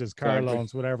 Mortgages, car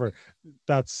loans, whatever.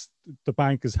 That's, the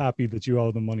bank is happy that you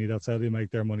owe them money. That's how they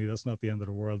make their money. That's not the end of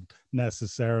the world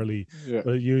necessarily.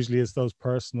 But usually it's those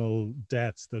personal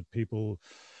debts that people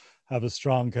have a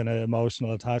strong kind of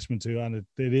emotional attachment to. And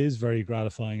it is very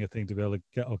gratifying, I think, to be able to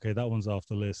get, okay, that one's off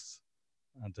the list,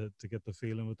 and to get the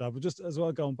feeling with that. But just as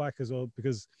well, going back as well,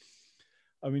 because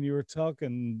I mean, you were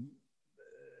talking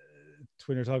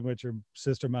when you're talking about your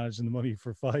sister managing the money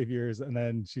for 5 years, and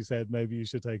then she said maybe you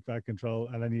should take back control,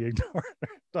 and then you ignored her,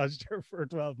 dodged her for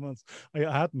 12 months. I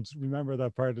hadn't remembered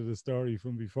that part of the story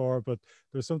from before, but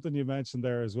there's something you mentioned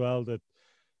there as well, that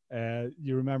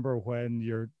you remember when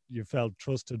you felt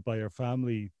trusted by your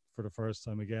family for the first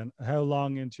time again. How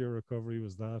long into your recovery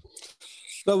was that?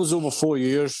 That was over 4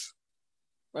 years.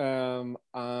 And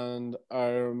I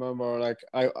remember, like,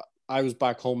 I was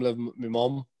back home living with my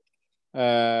mum,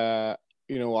 after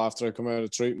I come out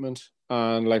of treatment.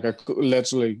 And, like, I could,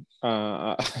 literally,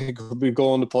 I could be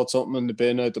going to put something in the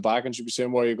bin out the back, and she'd be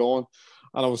saying, "Where are you going?"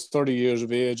 And I was 30 years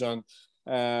of age. And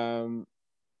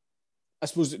I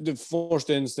suppose the first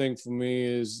instinct for me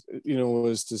is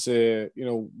to say,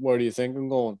 "Where do you think I'm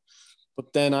going?"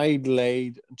 But then I'd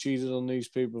lied and cheated on these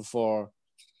people for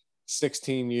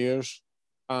 16 years.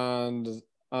 And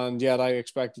yet I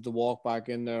expected to walk back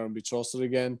in there and be trusted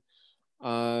again.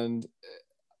 And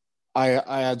I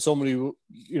had somebody,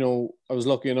 I was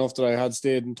lucky enough that I had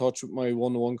stayed in touch with my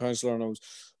one-to-one counsellor, and I was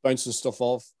bouncing stuff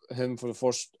off him for the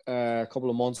first couple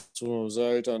of months when I was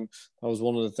out. And that was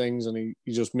one of the things, and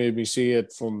he just made me see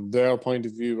it from their point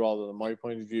of view rather than my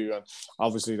point of view. And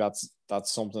obviously that's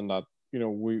something that,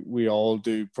 we all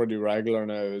do pretty regular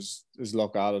now, is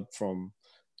look at it from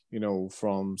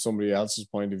somebody else's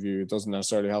point of view. It doesn't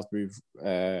necessarily have to be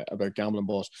about gambling,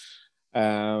 but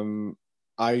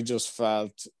I just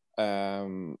felt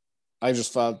after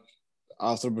about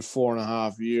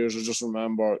 4.5 years, I just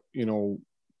remember, there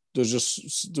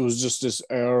was just this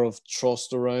air of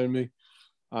trust around me,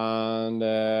 and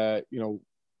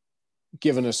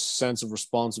given a sense of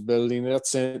responsibility. And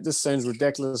this sounds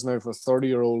ridiculous now for a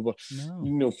 30-year-old, but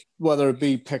No. whether it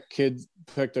be pick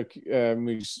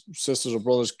my sisters or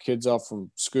brothers' kids up from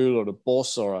school or the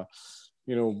bus, or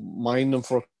mind them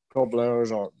for a couple of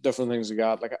hours, or different things like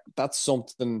that. Like, that's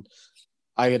something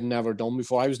I had never done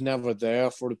before. I was never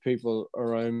there for the people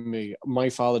around me. My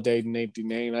father died in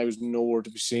 '89. I was nowhere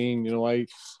to be seen. I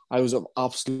was of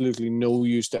absolutely no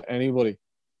use to anybody.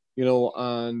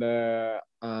 And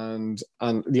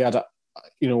yeah,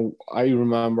 I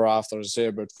remember after, I say,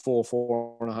 about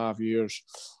 4.5 years,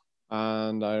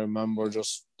 and I remember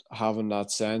just having that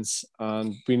sense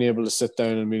and being able to sit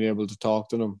down and being able to talk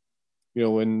to them,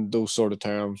 in those sort of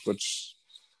terms, which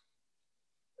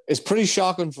is pretty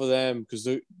shocking for them, because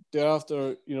they're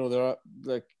after, they're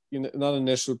like, that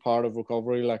initial part of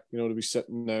recovery, like, to be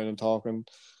sitting down and talking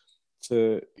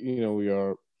to,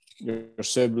 your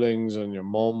siblings and your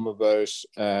mum about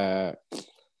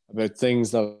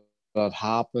things that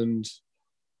happened,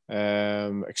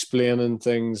 explaining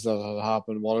things that had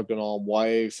happened, what had gone on,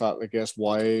 why I felt like this,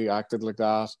 why I acted like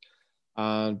that,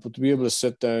 but to be able to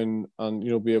sit down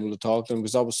and be able to talk to them,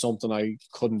 because that was something I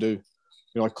couldn't do.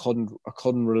 I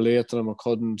couldn't relate to them.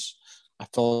 I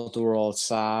thought they were all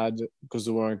sad because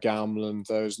they weren't gambling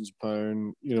thousands of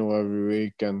pounds, every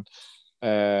week, and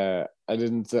I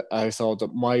thought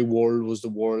that my world was the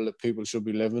world that people should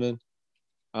be living in,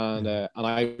 and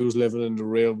I was living in the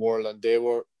real world, and they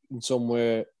were in some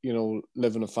way,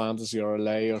 living a fantasy or a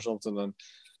lie or something.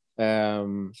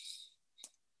 And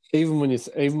even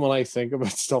when I think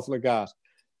about stuff like that,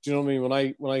 do you know what I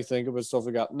mean? When I think about stuff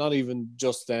like that, not even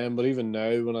just then, but even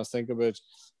now, when I think about,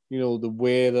 the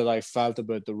way that I felt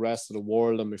about the rest of the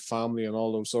world and my family and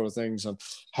all those sort of things, and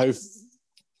how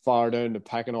far down the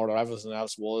pecking order everything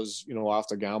else was,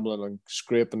 after gambling and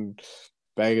scraping,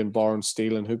 begging, borrowing,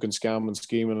 stealing, hooking, scamming,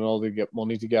 scheming, and all to get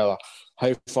money together,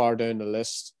 how far down the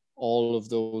list all of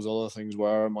those other things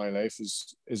were in my life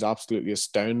is absolutely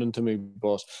astounding to me.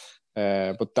 But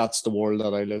that's the world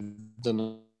that I lived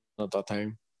in at that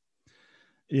time.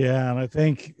 Yeah, and I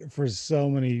think for so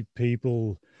many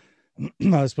people,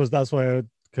 I suppose that's why I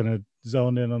kind of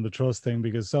zoned in on the trust thing,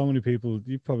 because so many people,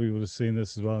 you probably would have seen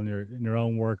this as well in your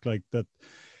own work, like that.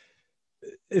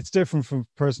 It's different from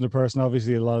person to person.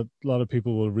 Obviously, a lot of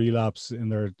people will relapse in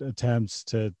their attempts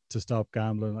to stop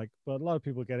gambling. But a lot of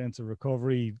people get into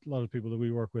recovery. A lot of people that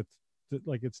we work with,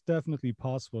 like, it's definitely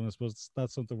possible. And I suppose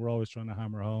that's something we're always trying to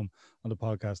hammer home on the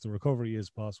podcast. The recovery is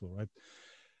possible, right?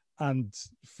 And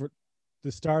for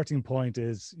the starting point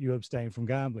is you abstain from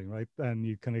gambling, right? And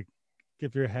you kind of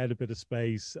give your head a bit of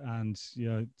space, and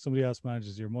somebody else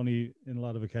manages your money. In a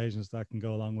lot of occasions, that can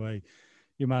go a long way.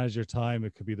 You manage your time.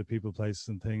 It could be the people, places,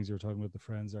 and things. You were talking about the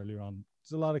friends earlier on.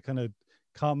 There's a lot of kind of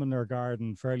common or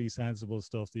garden, fairly sensible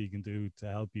stuff that you can do to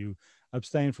help you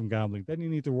abstain from gambling. Then you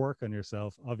need to work on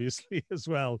yourself, obviously, as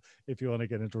well, if you want to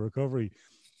get into recovery.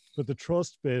 But the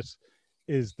trust bit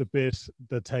is the bit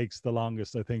that takes the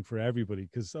longest, I think, for everybody.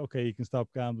 Because, okay, you can stop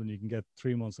gambling, you can get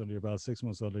 3 months under your belt, 6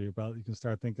 months under your belt, you can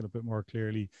start thinking a bit more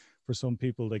clearly. For some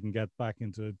people, they can get back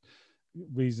into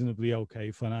reasonably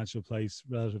okay financial place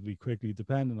relatively quickly,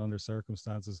 depending on their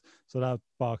circumstances. So that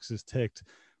box is ticked.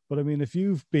 But I mean, if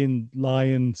you've been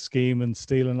lying, scheming,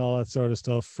 stealing, all that sort of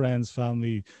stuff, friends,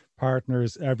 family,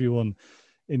 partners, everyone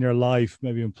in your life,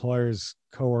 maybe employers,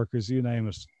 co-workers, you name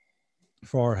it,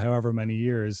 for however many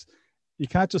years, you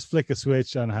can't just flick a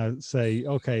switch and say,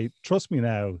 okay, trust me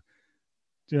now.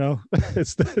 You know,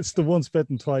 it's the once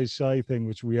bitten, twice shy thing,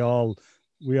 which we all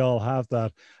have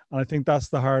that. And I think that's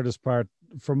the hardest part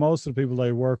for most of the people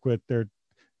I work with. They're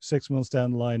 6 months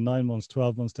down the line, 9 months,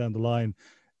 12 months down the line.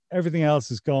 Everything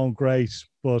else is going great,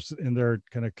 but in their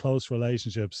kind of close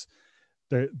relationships,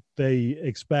 they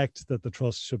expect that the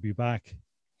trust should be back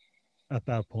at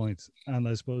that point. And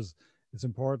I suppose it's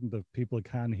important that people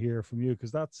can hear from you,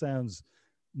 because that sounds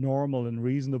normal and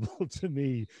reasonable to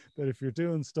me, that if you're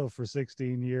doing stuff for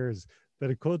 16 years, that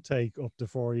it could take up to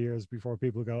 4 years before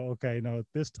people go, okay, no,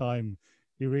 this time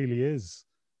he really is,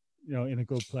 you know, in a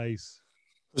good place.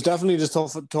 It was definitely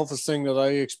the toughest thing that I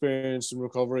experienced in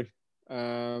recovery,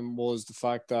 was the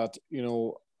fact that, you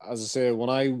know, as I say, when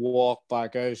I walked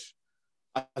back out,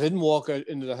 I didn't walk out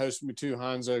into the house with my two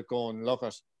hands out going, look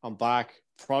it, I'm back.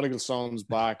 Prodigal son's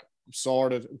back. I'm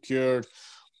sorted. I'm cured.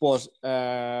 But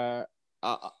the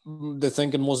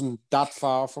thinking wasn't that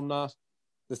far from that.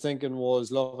 The thinking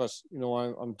was, look it, you know,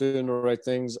 I'm doing the right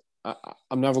things.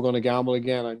 I'm never going to gamble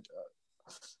again. I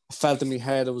felt in my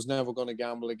head I was never going to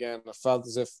gamble again. I felt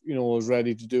as if, you know, I was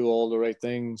ready to do all the right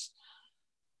things.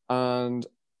 And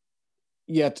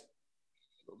yet,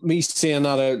 me saying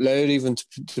that out loud, even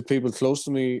to people close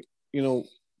to me, you know,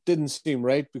 didn't seem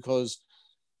right, because,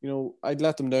 you know, I'd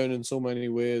let them down in so many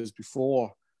ways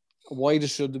before. Why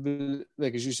should they be,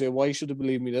 like, as you say, why should they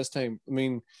believe me this time? I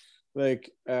mean, like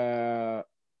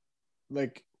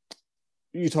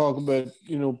you talk about,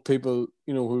 you know, people,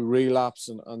 you know, who relapse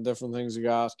and different things like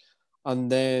that. And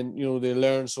then, you know, they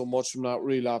learn so much from that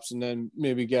relapse and then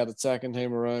maybe get it second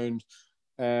time around.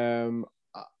 At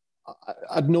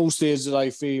no stage did I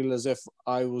feel as if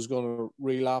I was going to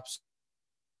relapse.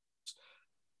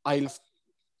 I left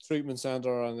treatment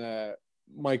centre and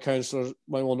my counsellor,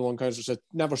 my one-to-one counsellor said,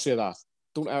 never say that.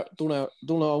 Don't I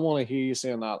want to hear you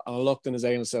saying that. And I looked in his eye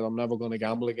and said, I'm never going to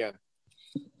gamble again.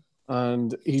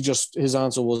 And his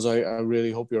answer was, I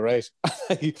really hope you're right.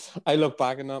 I look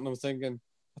back at that and I'm thinking,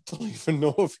 I don't even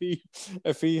know if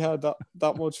he had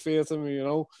that much faith in me, you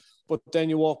know. But then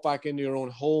you walk back into your own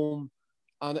home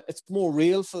and it's more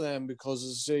real for them, because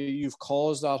as I say, you've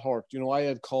caused that hurt. You know, I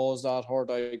had caused that hurt.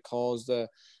 I had caused the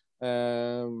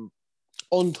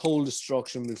untold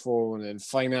destruction before, and then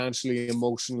financially,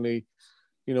 emotionally,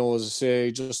 you know, as I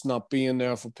say, just not being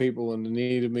there for people when they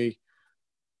needed me.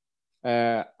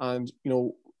 And, you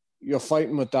know, you're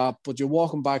fighting with that, but you're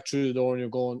walking back through the door and you're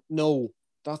going, no,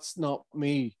 that's not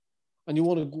me. And you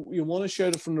want to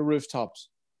shout it from the rooftops,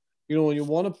 you know, and you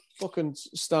want to fucking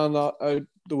stand out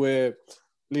the way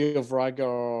Leo Varadkar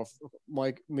or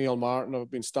Neil Martin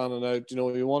have been standing out. You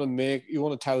know, you want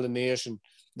to tell the nation,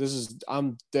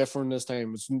 I'm different this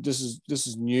time. This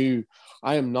is new.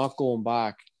 I am not going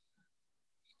back.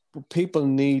 But people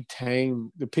need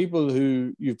time. The people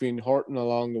who you've been hurting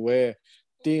along the way,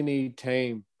 they need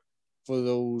time for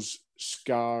those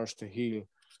scars to heal.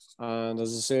 And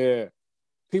as I say,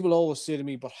 people always say to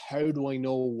me, but how do I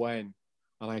know when?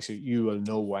 And I say, you will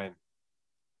know when.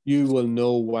 You will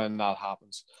know when that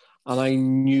happens. And I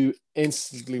knew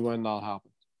instantly when that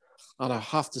happened. And I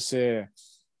have to say,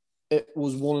 it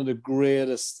was one of the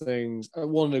greatest things I've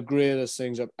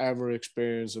ever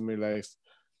experienced in my life.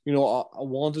 You know, I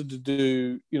wanted to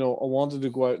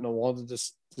go out and I wanted to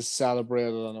celebrate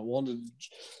it and I wanted to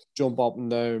jump up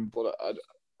and down, but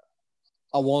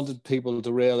I wanted people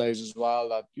to realize as well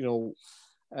that, you know,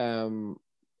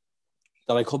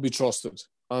 that I could be trusted.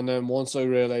 And then once I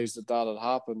realized that had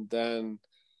happened, then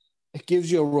it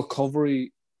gives you a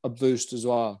recovery a boost as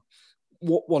well.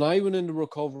 When I went into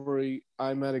recovery,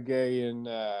 I met a guy in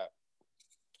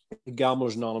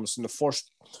Gamblers Anonymous in the first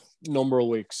number of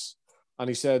weeks. And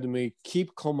he said to me,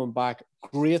 keep coming back.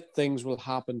 Great things will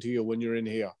happen to you when you're in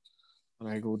here. And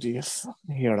I go, do you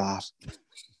fucking hear that?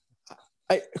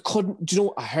 I couldn't, do you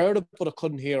know, I heard it, but I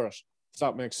couldn't hear it, if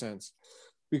that makes sense.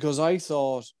 Because I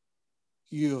thought,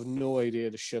 you have no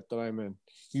idea the shit that I'm in.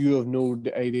 You have no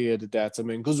idea the debts I'm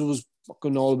in. Because it was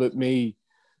fucking all about me.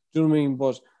 Do you know what I mean?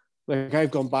 But like,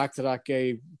 I've gone back to that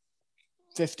guy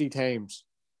 50 times.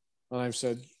 And I've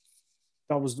said,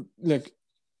 that was like,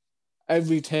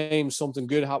 every time something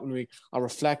good happened to me, I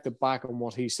reflected back on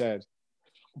what he said.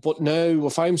 But now,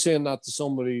 if I'm saying that to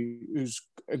somebody who's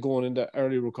going into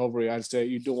early recovery, I'd say,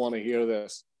 you don't want to hear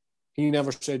this. He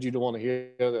never said you don't want to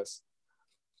hear this.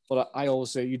 But I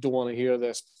always say, you don't want to hear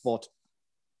this, but,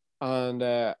 and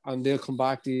they'll come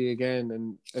back to you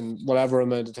again in whatever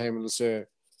amount of time, and they'll say,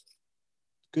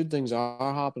 good things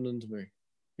are happening to me.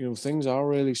 You know, things are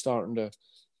really starting to,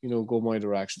 you know, go my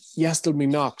direction. Yes, there'll be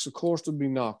knocks. Of course there'll be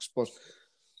knocks, but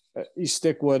you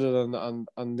stick with it,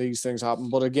 and these things happen.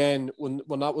 But again,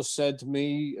 when that was said to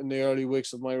me in the early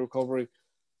weeks of my recovery,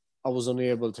 I was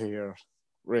unable to hear it,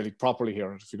 really properly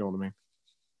hear it, if you know what I mean.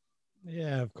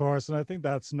 Yeah, of course. And I think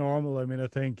that's normal. I mean, I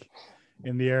think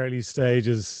in the early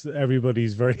stages,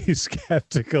 everybody's very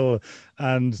skeptical,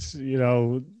 and, you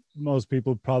know, most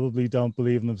people probably don't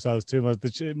believe in themselves too much.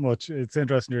 It's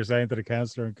interesting you're saying to the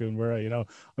counsellor in Coonborough, you know,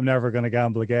 I'm never going to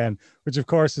gamble again, which of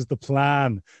course is the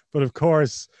plan. But of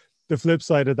course, the flip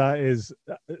side of that is,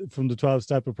 from the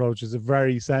 12-step approach, is a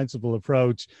very sensible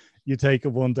approach. You take it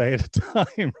one day at a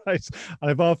time, right?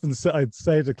 And I'd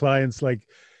say to clients, like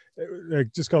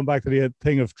just going back to the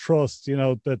thing of trust, you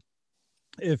know, that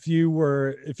if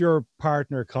your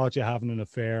partner caught you having an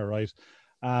affair, right,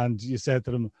 and you said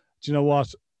to them, do you know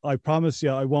what? I promise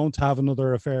you, I won't have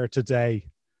another affair today.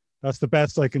 That's the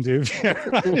best I can do.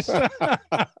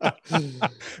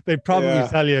 They'd probably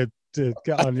tell you to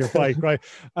get on your bike, right?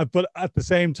 But at the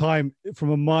same time, from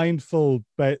a mindful,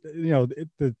 but you know,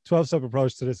 the 12-step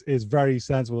approach to this is very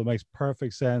sensible. It makes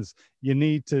perfect sense. You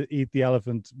need to eat the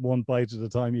elephant one bite at a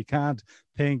time. You can't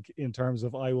think in terms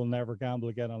of, I will never gamble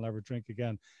again, I'll never drink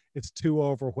again. It's too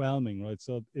overwhelming, right?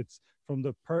 So it's from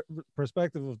the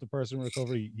perspective of the person in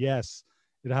recovery, yes,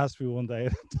 it has to be one day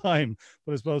at a time.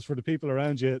 But I suppose for the people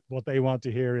around you, what they want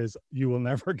to hear is, you will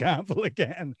never gamble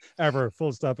again, ever.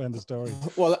 Full stop, end of story.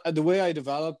 Well, the way I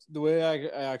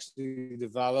actually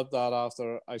developed that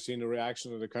after I seen the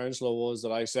reaction of the counsellor was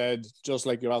that I said, just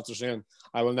like you're after saying,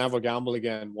 I will never gamble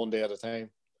again, one day at a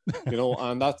time. You know,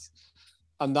 and that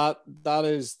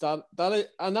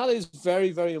is very,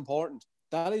 very important.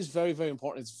 That is very, very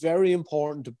important. It's very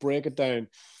important to break it down.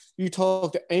 You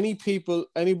talk to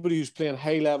anybody who's playing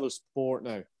high level sport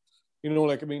now, you know,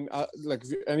 like, I mean, like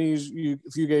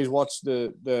if you guys watch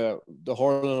the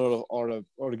hurling or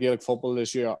the Gaelic football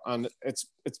this year, and it's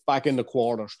back in the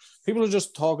quarters. People are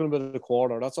just talking about the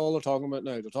quarter. That's all they're talking about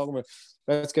now. They're talking about,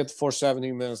 let's get the first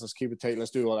 17 minutes, let's keep it tight, let's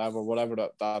do whatever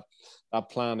that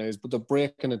plan is. But they're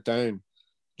breaking it down.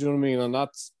 Do you know what I mean? And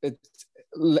that's it.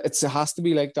 It has to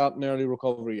be like that in early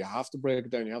recovery. You have to break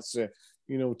it down. You have to say,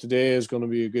 you know, today is going to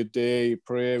be a good day. You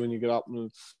pray when you get up, and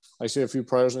I say a few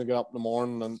prayers when I get up in the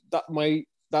morning. And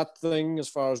that thing, as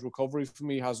far as recovery for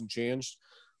me, hasn't changed.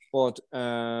 But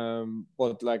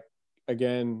like,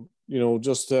 again, you know,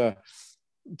 just to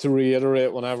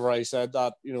reiterate, whenever I said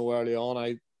that, you know, early on,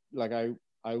 I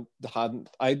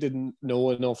didn't know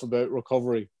enough about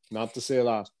recovery not to say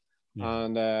that. Yeah.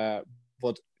 And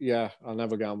but yeah, I'll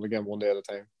never gamble again, one day at a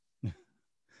time. I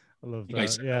love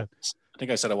that. I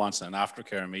think I said it once in an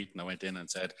aftercare meeting. I went in and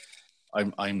said,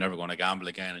 I'm never going to gamble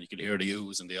again. And you could hear the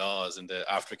oohs and the ahs in the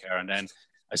aftercare. And then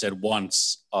I said,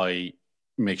 once I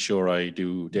make sure I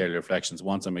do daily reflections,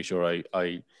 once I make sure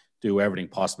I do everything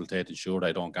possible to ensure that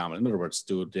I don't gamble. In other words,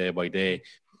 do it day by day.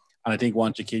 And I think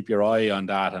once you keep your eye on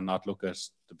that and not look at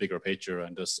the bigger picture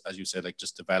and just, as you said, like,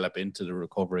 just develop into the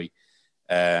recovery,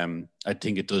 I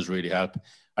think it does really help.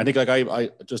 I think, like, I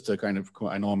just to kind of,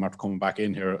 I know I'm not coming back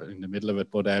in here in the middle of it,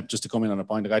 but just to come in on a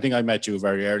point, like, I think I met you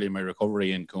very early in my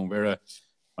recovery in Coonborough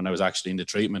when I was actually in the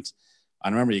treatment. I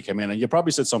remember you came in and you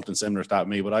probably said something similar to that to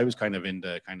me, but I was kind of in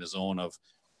the kind of zone of,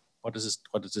 what does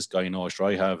this guy know? Sure,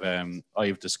 I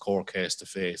have this court case to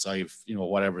face. I've, you know,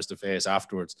 whatever's to face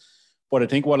afterwards. But I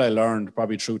think what I learned,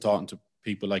 probably through talking to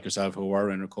people like yourself who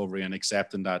are in recovery and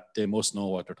accepting that they must know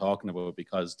what they're talking about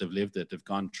because they've lived it, they've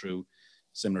gone through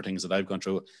similar things that I've gone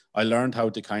through. I learned how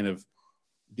to kind of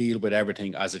deal with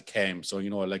everything as it came. So, you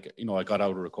know, like, you know, I got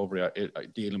out of recovery, I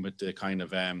dealing with the kind of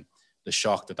the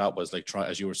shock that was, like,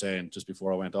 as you were saying just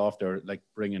before I went off there, like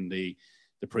bringing the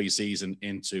pre-season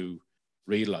into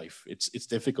real life. It's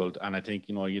difficult, and I think,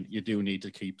 you know, you do need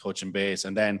to keep touching base.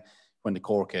 And then when the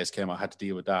court case came, I had to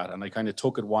deal with that, and I kind of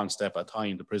took it one step at a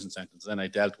time, the prison sentence. Then I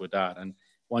dealt with that, and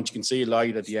once you can see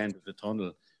light at the end of the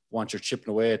tunnel, once you're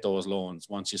chipping away at those loans,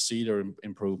 once you see the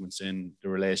improvements in the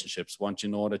relationships, once you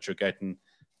know that you're getting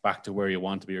back to where you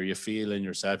want to be, or you feel in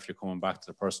yourself you're coming back to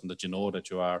the person that you know that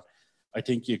you are, I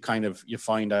think you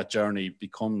find that journey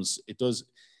becomes,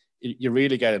 you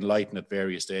really get enlightened at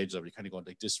various stages of it. You kind of go,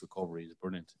 like, this recovery is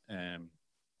brilliant.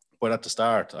 But at the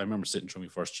start, I remember sitting through my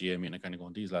first GA meeting and kind of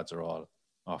going, these lads are all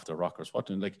off their rockers.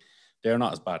 Like, they're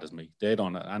not as bad as me. They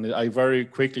don't. And I very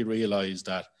quickly realized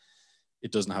that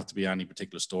it doesn't have to be any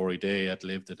particular story. They had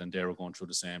lived it and they were going through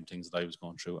the same things that I was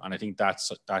going through. And I think that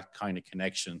kind of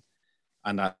connection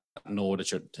and that know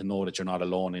that you're not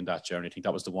alone in that journey. I think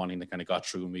that was the one thing that kind of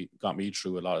got me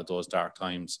through a lot of those dark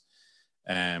times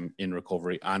in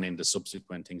recovery, and in the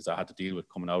subsequent things I had to deal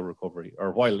with coming out of recovery,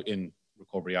 or while in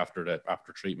recovery after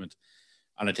treatment.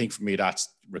 And I think for me, that's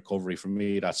recovery. For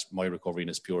me, that's my recovery in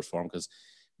its purest form, because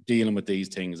dealing with these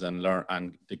things and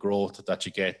the growth that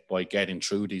you get by getting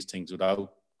through these things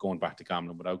without going back to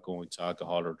gambling, without going to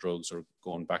alcohol or drugs, or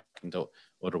going back into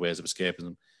other ways of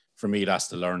escapism. For me, that's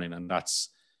the learning, and that's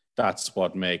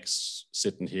what makes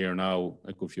sitting here now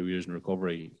a good few years in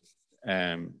recovery,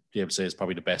 be able to say it's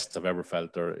probably the best I've ever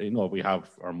felt. Or, we have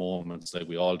our moments, like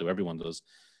we all do, everyone does,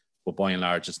 but by and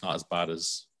large, it's not as bad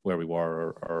as where we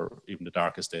were, or even the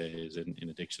darkest days in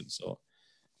addiction. So,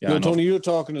 yeah. Tony, you're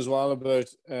talking as well about,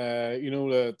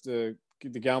 the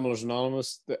Gamblers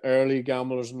Anonymous, the early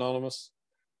Gamblers Anonymous.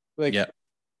 Like, yeah.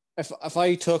 If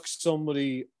I took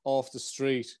somebody off the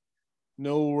street,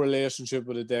 no relationship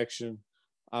with addiction,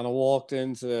 and they walked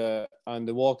into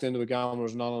a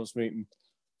Gamblers Anonymous meeting,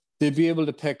 they'd be able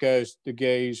to pick out the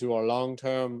gays who are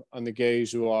long-term and the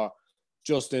gays who are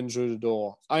just in through the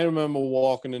door. I remember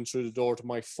walking in through the door to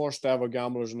my first ever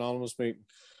Gamblers Anonymous meeting.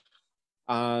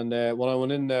 And when I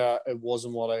went in there, it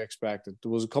wasn't what I expected.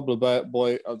 There was a couple of it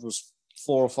was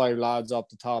 4 or 5 lads up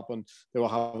the top, and they were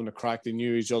having a crack. They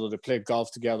knew each other. They played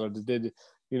golf together. They did,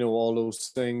 all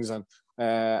those things. And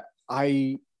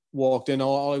I walked in.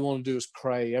 All I wanted to do was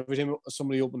cry. Every time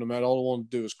somebody opened their mouth, all I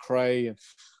wanted to do was cry. And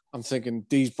I'm thinking,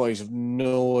 these boys have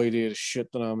no idea the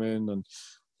shit that I'm in. And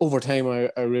over time,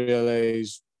 I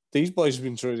realized these boys have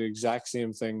been through the exact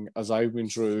same thing as I've been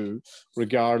through,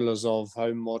 regardless of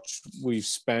how much we've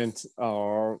spent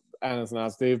or anything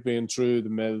else. They've been through the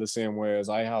mill the same way as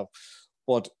I have.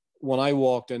 But when I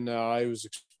walked in there, I was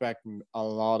expecting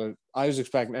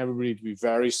everybody to be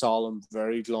very solemn,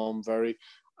 very glum,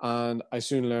 and I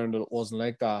soon learned that it wasn't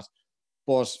like that.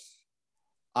 But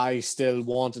I still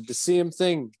wanted the same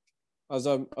thing as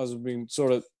I've been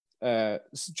sort of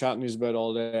chatting to you about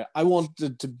all day. I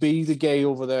wanted to be the gay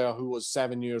over there who was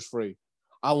 7 years free.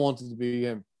 I wanted to be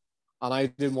him, and I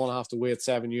didn't want to have to wait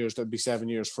 7 years to be 7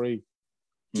 years free.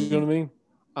 Do you know what I mean?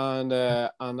 And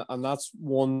that's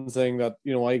one thing that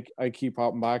I keep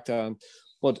hopping back to.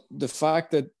 But the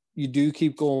fact that you do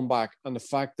keep going back, and the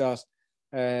fact that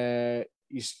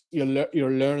you're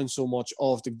learning so much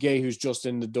of the gay who's just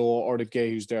in the door or the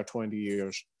gay who's there 20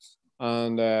 years.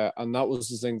 And that was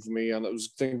the thing for me. And it was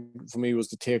the thing for me was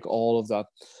to take all of that,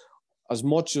 as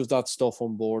much of that stuff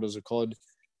on board as I could.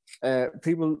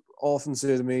 People often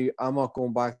say to me, I'm not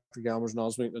going back to Gamblers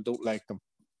Anonymous meeting, I don't like them.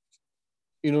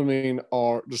 You know what I mean?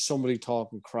 Or there's somebody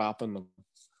talking crap in them.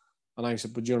 And I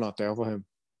said, but you're not there for him.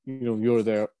 You're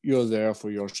there for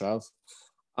yourself.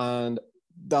 And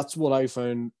that's what I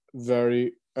found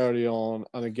very early on.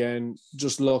 And again,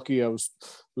 just lucky, I was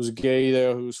a gay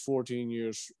there who was 14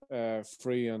 years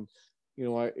free. And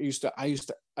I used to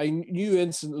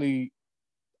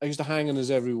hang on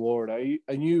his every word. I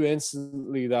knew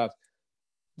instantly that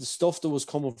the stuff that was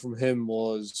coming from him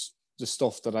was the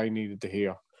stuff that I needed to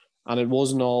hear. And it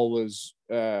wasn't always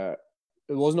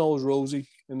rosy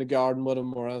in the garden with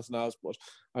him or anything else, but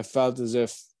I felt as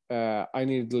if I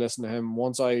needed to listen to him.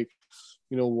 Once I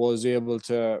was able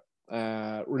to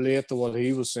relate to what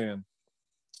he was saying,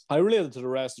 I related to the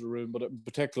rest of the room, but in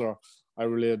particular, I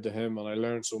related to him, and I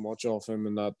learned so much of him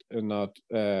in that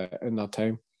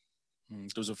time. There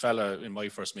was a fella in my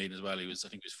first meeting as well. I think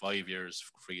he was 5 years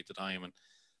free at the time, and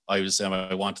I was saying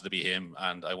I wanted to be him,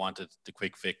 and I wanted the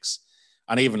quick fix.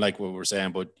 And even like what we were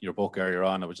saying about your book earlier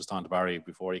on, I was just on to Barry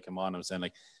before he came on. I was saying,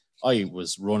 like, I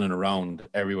was running around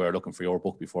everywhere looking for your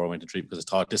book before I went to treatment, because I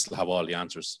thought this will have all the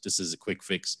answers. This is a quick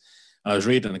fix. And I was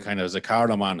reading it kind of as a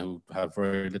Carlow man who had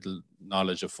very little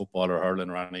knowledge of football or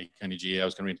hurling or any kind of GA. I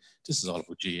was kind of reading, this is all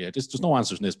about GA. There's no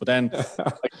answers in this. But then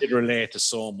I did relate to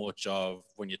so much of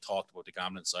when you talked about the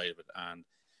gambling side of it. And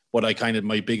what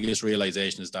my biggest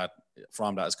realization is that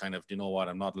from that is kind of,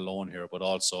 I'm not alone here, but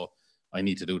also I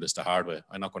need to do this the hard way.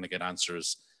 I'm not going to get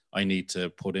answers. I need to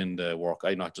put in the work.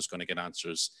 I'm not just going to get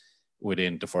answers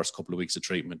within the first couple of weeks of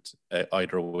treatment,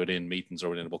 either within meetings or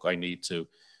within a book. I need to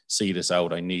see this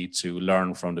out. I need to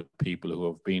learn from the people who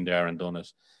have been there and done it.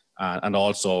 And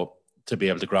also to be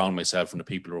able to ground myself from the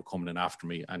people who are coming in after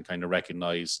me and kind of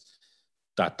recognize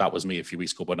that that was me a few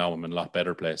weeks ago, but now I'm in a lot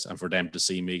better place, and for them to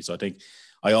see me. So I think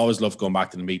I always love going back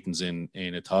to the meetings in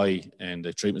Athy and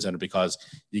the treatment center, because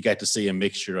you get to see a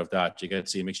mixture of that. You get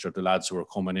to see a mixture of the lads who are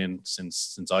coming in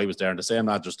since I was there, and the same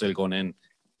lads are still going in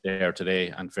there today,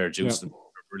 and fair juice. They're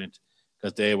brilliant,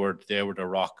 because they were the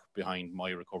rock behind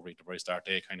my recovery at the very start.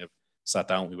 They kind of sat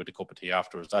down with me with a cup of tea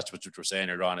afterwards. That's what you were saying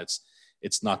earlier on.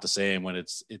 it's not the same when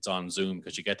it's on Zoom,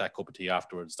 because you get that cup of tea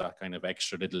afterwards, that kind of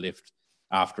extra little lift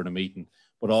after the meeting.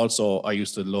 But also, I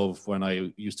used to love when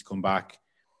I used to come back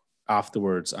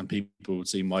afterwards and people would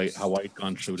see how I'd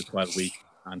gone through the 12 week,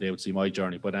 and they would see my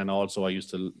journey. But then also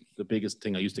the biggest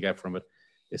thing I used to get from it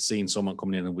is seeing someone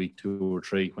coming in week 2 or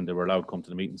 3 when they were allowed to come to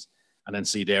the meetings, and then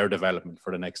see their development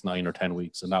for the next 9 or 10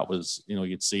 weeks. And that was,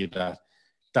 you'd see that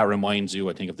reminds you,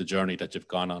 I think, of the journey that you've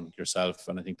gone on yourself.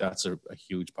 And I think that's a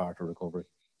huge part of recovery.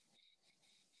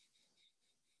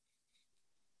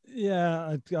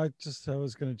 Yeah, I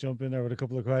was going to jump in there with a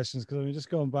couple of questions, because I mean, just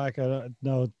going back, I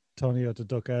know Tony had to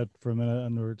duck out for a minute,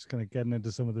 and we're just kind of getting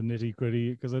into some of the nitty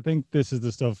gritty, because I think this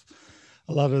is a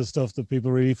lot of the stuff that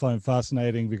people really find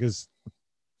fascinating, because,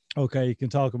 okay, you can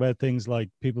talk about things like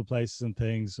people, places, and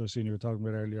things. So, Shane, you were talking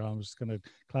about earlier on, just kind of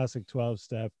classic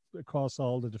 12-step across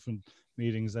all the different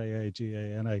meetings, AA,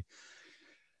 GA, NA.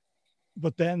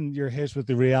 But then you're hit with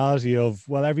the reality of,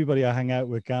 well, everybody I hang out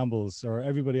with gambles, or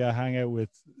everybody I hang out with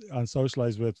and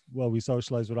socialize with, well, we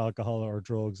socialize with alcohol or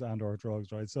drugs,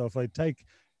 right? So if I take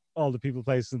all the people,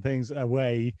 places, and things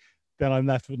away, then I'm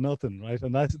left with nothing, right?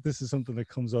 And this is something that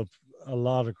comes up a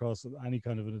lot across any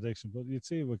kind of an addiction, but you'd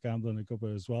see it with gambling and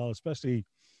cupboard as well, especially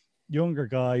younger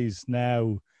guys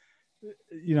now.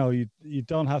 You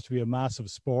don't have to be a massive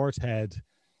sport head.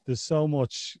 There's so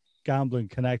much gambling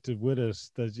connected with it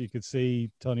that you could see.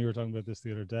 Tony, you were talking about this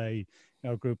the other day,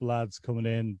 a group of lads coming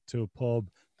in to a pub,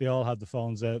 they all had the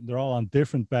phones out, they're all on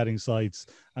different betting sites,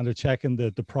 and they're checking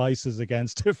the prices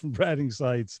against different betting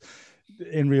sites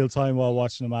in real time while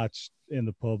watching a match in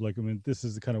the pub. Like, I mean, this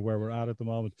is the kind of where we're at the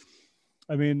moment.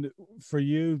 I mean, for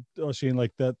you, Oisin,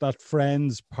 like that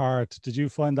friends part, did you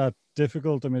find that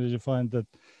difficult? I mean, did you find that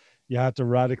you had to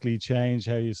radically change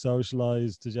how you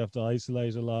socialize? Did you have to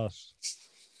isolate a lot?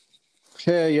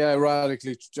 Yeah,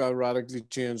 radically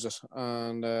changed it,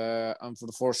 and for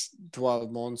the first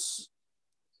 12 months,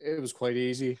 it was quite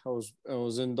easy. I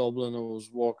was in Dublin. I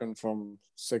was working from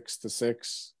 6 to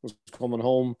 6. I was coming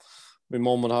home. My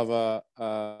mum would have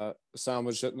a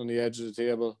sandwich sitting on the edge of the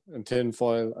table in tin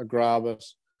foil. I grab it,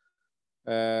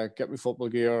 get my football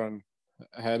gear, and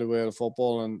head away to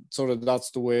football. And sort of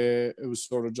that's the way it was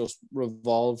sort of just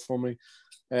revolved for me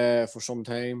for some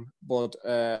time. But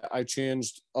I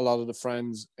changed a lot of the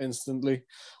friends instantly.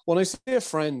 When I say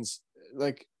friends,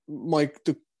 like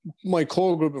my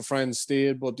core group of friends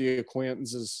stayed, but the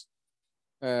acquaintances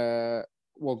were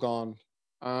gone.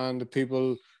 And the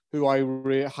people who I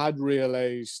had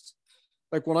realised,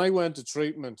 like when I went to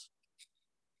treatment,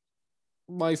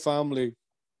 my family,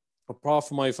 apart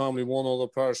from my family, one other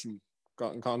person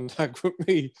got in contact with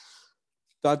me.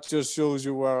 That just shows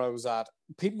you where I was at.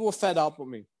 People were fed up with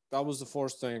me. That was the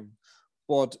first thing.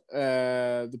 But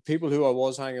the people who I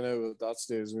was hanging out with at that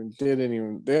stage, I mean,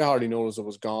 they hardly noticed I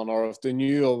was gone, or if they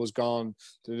knew I was gone,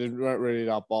 they weren't really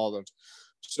that bothered.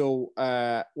 So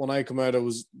when I come out, it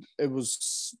was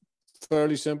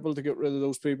fairly simple to get rid of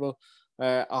those people.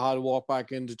 I had to walk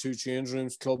back into 2 change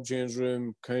rooms, club change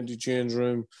room, county change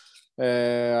room.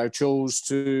 I chose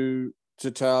to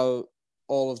tell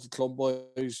all of the club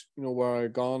boys, where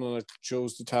I'd gone, and I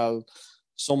chose to tell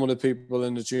some of the people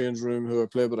in the change room who I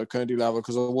played with at county level,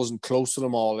 because I wasn't close to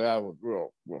them all. Yeah,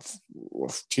 we're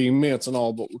teammates and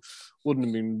all, but wouldn't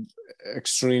have been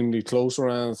extremely close or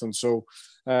anything. So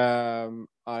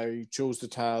I chose to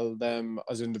tell them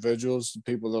as individuals, the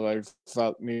people that I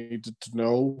felt needed to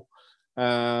know.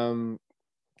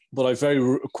 But I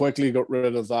very quickly got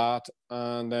rid of that.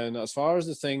 And then as far as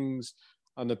the things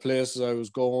and the places I was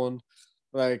going,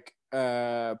 like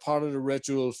part of the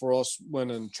ritual for us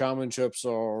winning championships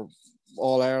or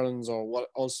All Irelands or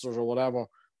Ulsters or whatever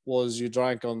was you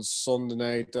drank on Sunday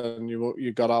night and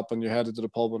you got up and you headed to the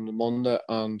pub on the Monday.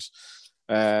 And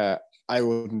I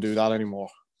wouldn't do that anymore,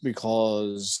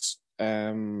 because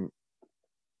every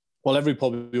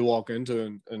pub you walk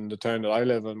into in the town that I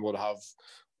live in would have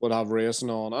racing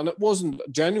on. And it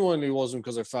genuinely wasn't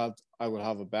because I felt I would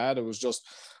have a bet. It was just,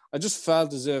 I just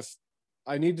felt as if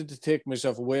I needed to take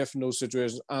myself away from those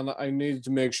situations, and I needed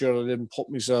to make sure I didn't put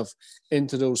myself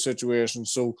into those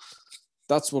situations. So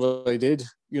that's what I did.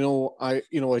 I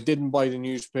didn't buy the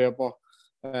newspaper.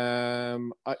 I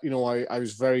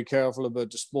was very careful about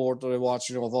the sport that I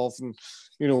watched. I've often,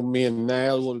 me and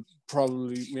Niall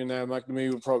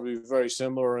McNamee would probably be very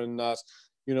similar in that,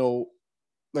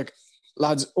 like,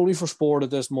 lads, only for sport at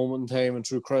this moment in time and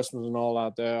through Christmas and all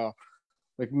that there.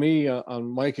 Like me and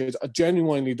my kids, I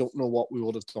genuinely don't know what we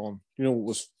would have done. It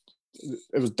was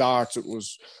darts. It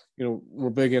was, we're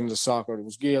big into soccer. It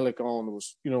was Gaelic on. It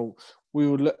was,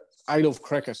 I love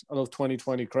cricket. I love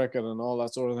 2020 cricket and all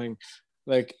that sort of thing.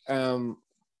 Like,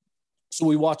 So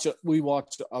we watch a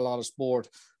lot of sport.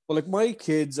 But like my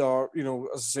kids are, you know,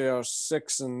 as I say, are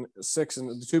 6 and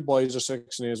the two boys are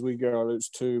 6 and 8. We girl is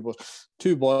 2, but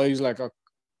two boys like are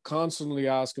constantly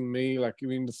asking me, like, I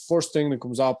mean, the first thing that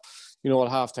comes up, you know,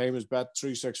 at halftime is bet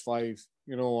 365,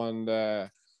 you know, and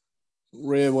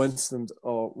Ray Winston,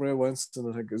 I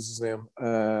think is his name,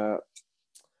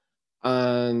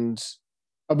 and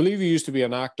I believe he used to be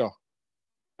an actor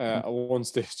at one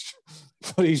stage,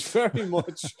 but he's very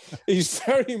much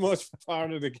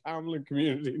part of the gambling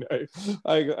community now.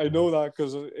 I know that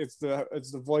because it's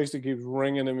the voice that keeps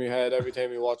ringing in my head every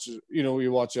time you watch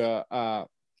a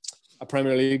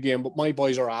Premier League game. But my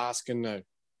boys are asking now.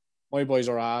 My boys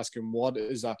are asking, what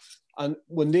is that? And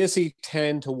when they see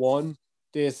 10-1,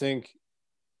 they think,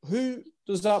 who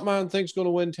does that man think's going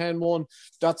to win 10-1?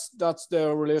 That's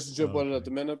their relationship with it at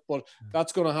the minute. But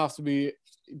that's going to have to be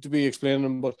explained to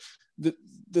them. But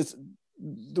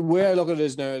the way I look at it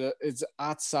is now that it's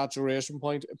at saturation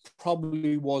point. It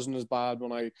probably wasn't as bad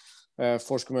when I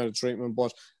first came out of treatment,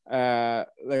 but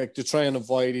like to try and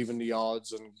avoid even the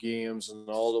odds and games and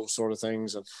all those sort of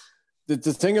things. And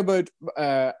the thing about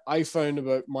I found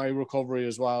about my recovery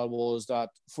as well was that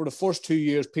for the first 2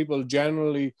 years, people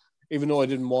generally, even though I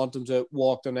didn't want them to,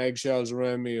 walk on eggshells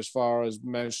around me as far as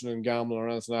mentioning gambling or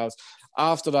anything else.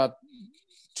 After that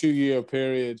 2-year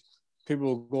period,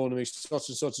 people were going to me, such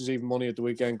and such is even money at the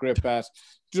weekend, great bet.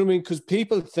 Do you know what I mean? Because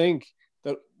people think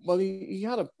that, well, he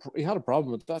had a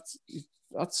problem with that.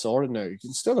 That's sorted now. You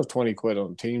can still have 20 quid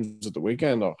on teams at the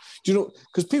weekend, or do you know?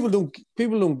 Because people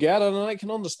don't get it, and I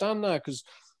can understand that because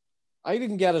I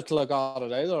didn't get it till I got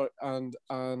it either, and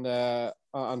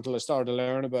until I started to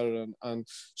learn about it, and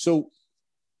so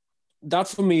that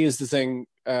for me is the thing.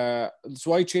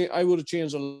 So I would have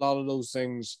changed a lot of those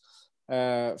things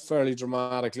fairly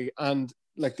dramatically, and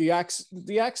like the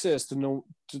access to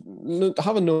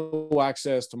having no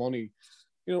access to money,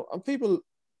 you know, and people.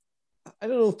 I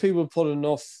don't know if people put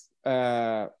enough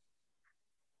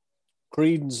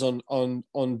credence on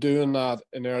doing that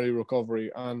in early recovery,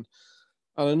 and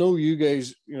I know you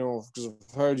guys, you know, because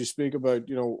I've heard you speak about,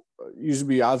 you know,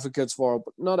 usually be advocates for it,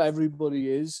 but not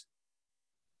everybody is,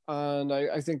 and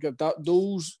I think that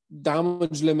those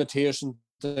damage limitation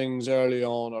things early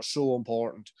on are so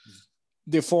important.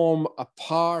 They form a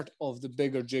part of the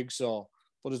bigger jigsaw,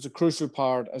 but it's a crucial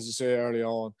part, as I say, early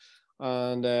on.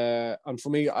 And for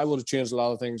me, I would have changed a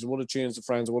lot of things. I would have changed the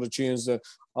friends. I would have changed a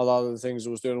lot of the things I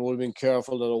was doing. I would have been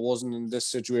careful that I wasn't in this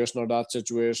situation or that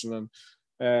situation, and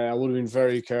I would have been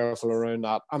very careful around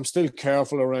that. I'm still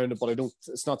careful around it, but I don't.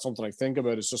 It's not something I think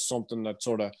about. It's just something that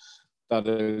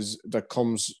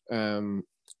comes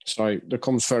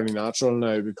fairly natural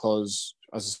now because,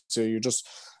 as I say,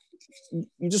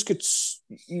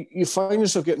 you find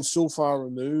yourself getting so far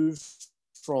removed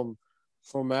from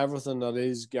everything that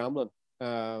is gambling,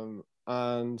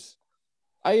 and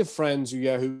I have friends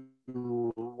who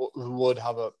would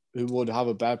have a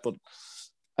bet, but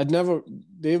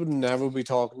they would never be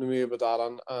talking to me about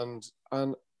that.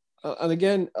 And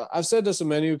again, I've said this on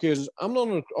many occasions. I'm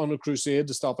not on a crusade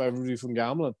to stop everybody from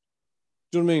gambling.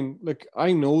 Do you know what I mean? Like,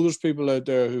 I know there's people out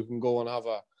there who can go and have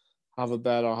a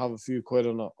bet or have a few quid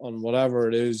on whatever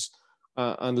it is,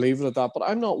 and leave it at that. But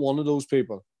I'm not one of those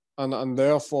people. And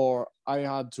therefore, I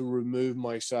had to remove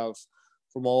myself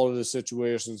from all of the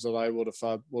situations that I would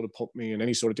have put me in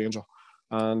any sort of danger.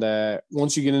 And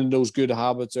once you get into those good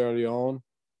habits early on,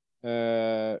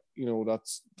 you know,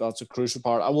 that's a crucial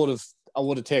part. I would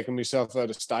have taken myself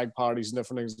out of stag parties and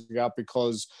different things like that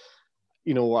because,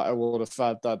 you know, I would have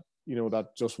felt that, you know,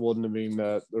 that just wouldn't have been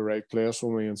the right place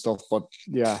for me and stuff. But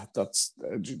yeah, that's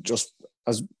just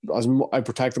as I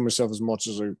protected myself as much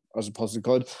as I possibly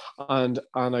could, and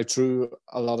I threw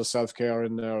a lot of self-care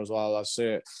in there as well. I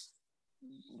say,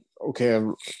 okay,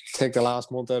 I'll take the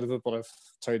last month out of it, but I've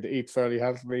tried to eat fairly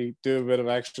healthily, do a bit of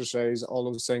exercise, all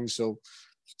those things. So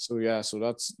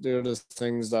they're the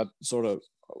things that sort of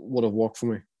would have worked for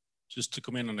me. Just to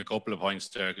come in on a couple of points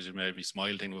there, because you made me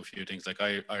smile thinking of a few things. Like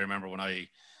I remember when I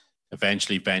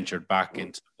eventually ventured back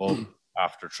into the pub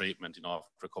after treatment, you know,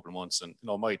 for a couple of months, and, you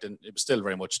know, it was still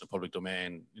very much in the public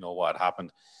domain, you know, what had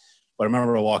happened. But I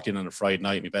remember I walked in on a Friday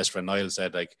night. My best friend Niall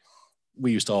said, like,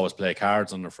 we used to always play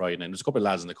cards on a Friday night. And there's a couple of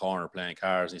lads in the corner playing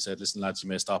cards. And he said, listen, lads, you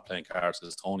may stop playing cards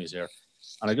because Tony's here.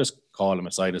 And I just called him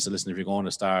aside and said, listen, if you're going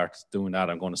to start doing that,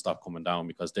 I'm going to stop coming down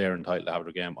because they're entitled to have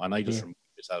their game. And I just removed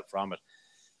myself from it.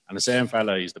 And the same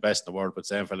fella, he's the best in the world, but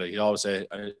the same fella, he always say,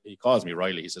 he calls me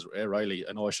Riley. He says, hey, Riley,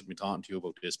 I know I shouldn't be talking to you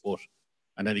about this, but,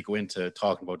 and then he'd go into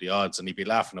talking about the odds and he'd be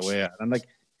laughing away. And I'm like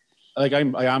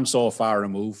I am so far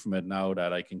removed from it now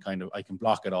that I can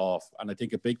block it off. And I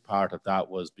think a big part of that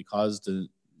was because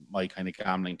my kind of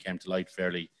gambling came to light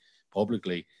fairly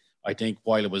publicly, I think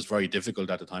while it was very difficult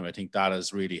at the time, I think that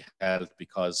has really helped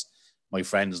because my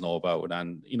friends know about it.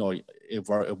 And, you know, it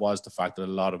was the fact that a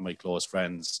lot of my close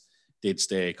friends did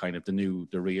stay, kind of the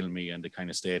real me, and they kind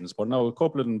of stayed in sport. Now, a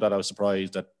couple of them that I was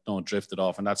surprised that drifted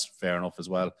off, and that's fair enough as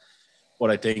well. But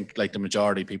I think like the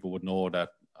majority of people would know that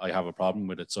I have a problem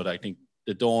with it. So that I think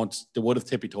they would have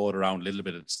tippy-toed around a little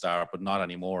bit at the start, but not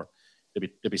anymore. They'd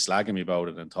be slagging me about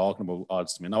it and talking about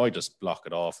odds to me. Now I just block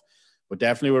it off. But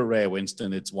definitely with Ray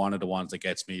Winston, it's one of the ones that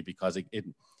gets me because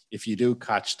if you do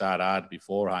catch that ad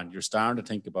beforehand, you're starting to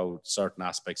think about certain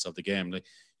aspects of the game. Like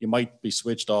you might be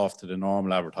switched off to the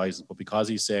normal advertising, but because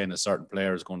he's saying a certain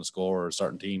player is going to score or a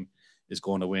certain team is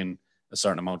going to win a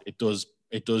certain amount, it does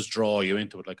draw you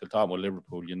into it. Like I talked about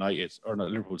Liverpool United, or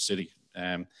not Liverpool City,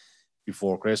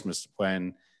 before Christmas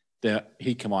when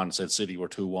he came on and said City were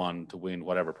 2-1 to win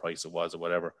whatever price it was or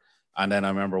whatever. And then I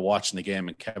remember watching the game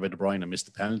and Kevin De Bruyne missed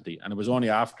the penalty. And it was only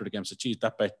after the game I said, geez,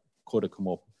 that bet could have come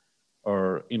up,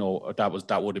 or, you know, that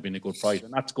would have been a good price.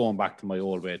 And that's going back to my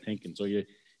old way of thinking. So you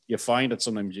find that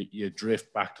sometimes you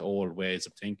drift back to old ways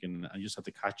of thinking, and you just have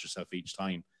to catch yourself each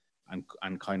time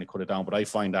and kind of cut it down. But I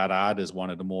find that ad is one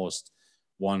of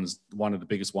the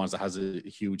biggest ones that has a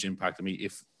huge impact on me.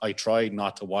 If I try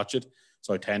not to watch it,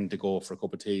 so I tend to go for a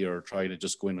cup of tea or try to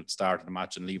just go in at the start of the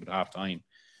match and leave at half time.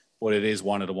 But it is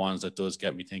one of the ones that does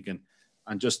get me thinking.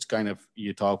 And just kind of,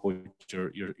 you talk with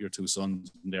your two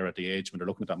sons, and they're at the age when they're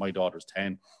looking at that. My daughter's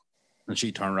 10, and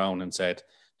she turned around and said to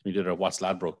me, "Did her what's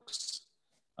Ladbrokes?"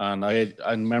 And I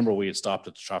remember we had stopped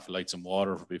at the traffic lights and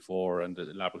water before, and the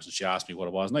Ladbrokes, and she asked me what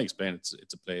it was, and I explained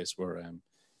it's a place where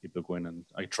people go in, and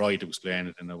I tried to explain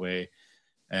it in a way.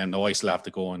 And now I still have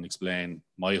to go and explain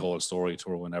my whole story to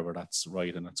her whenever that's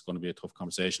right, and that's going to be a tough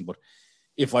conversation. But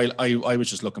if I was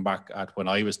just looking back at when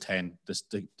I was 10,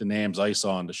 the names I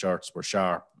saw on the shirts were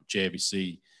Sharp,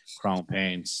 JVC, Crown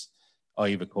Paints,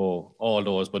 Iveco, all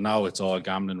those. But now it's all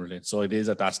gambling related. So it is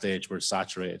at that stage where it's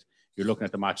saturated. You're looking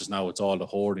at the matches now, it's all the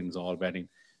hoardings, all betting.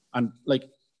 And like,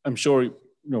 I'm sure, you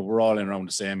know, we're all in around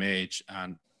the same age,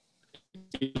 and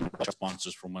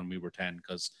sponsors from when we were 10,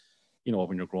 because, you know,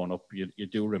 when you're growing up, you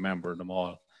do remember them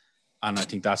all. And I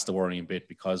think that's the worrying bit,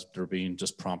 because they're being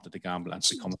just prompted to gamble and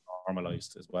it's becoming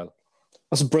normalized as well.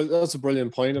 That's a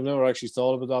brilliant point. I've never actually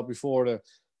thought about that before.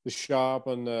 The Sharp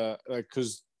and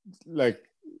because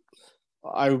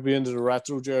I would be into the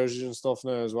retro jerseys and stuff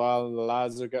now as well, and the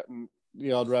lads are getting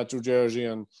the odd retro jersey,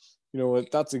 and you know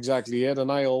that's exactly it.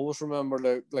 And I always remember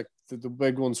the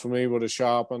big ones for me were the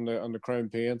Sharp and the Crown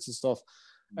Paints and stuff.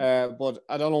 But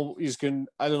I don't know.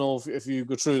 I don't know if you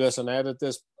go through this and edit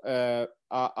this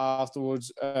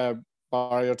afterwards,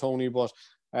 Barry or Tony. But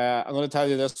I'm going to tell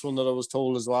you this one that I was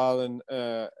told as well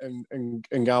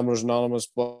in Gamblers Anonymous.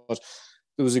 But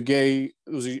there was a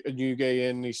new guy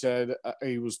in. He said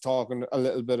he was talking a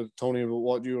little bit of Tony about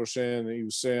what you were saying. He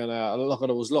was saying, I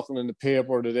was looking in the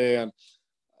paper today, and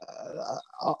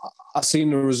I seen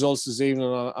the results this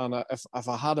evening, and if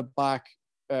I had it back,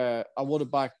 I would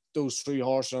have backed those 3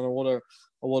 horses, and I would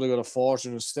have got a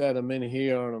fortune. Instead, I'm in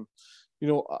here, and you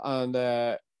know, and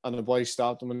the boy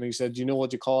stopped him and he said, "Do you know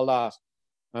what you call that?"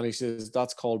 And he says,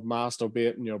 "That's called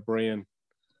masturbating your brain."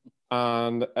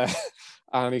 And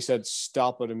and he said,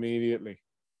 "Stop it immediately."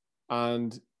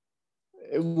 And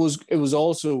it was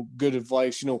also good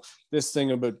advice. You know, this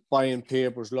thing about buying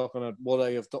papers, looking at what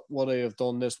I have done, what I have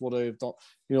done, you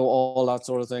know, all that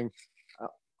sort of thing.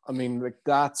 I mean, like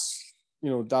that's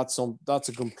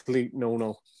a complete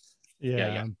no-no.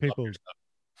 Yeah. And people,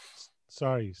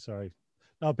 sorry.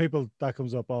 No, people, that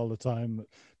comes up all the time.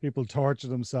 People torture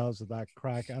themselves with that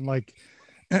crack. And like,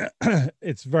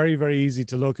 it's very, very easy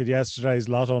to look at yesterday's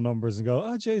lotto numbers and go,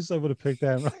 "Oh, jeez, I would have picked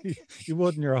them." Right? You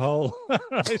would in your hole.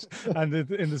 Right? And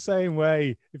in the same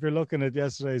way, if you're looking at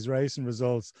yesterday's racing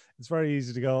results, it's very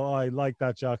easy to go, "Oh, I like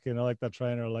that jockey, and I like that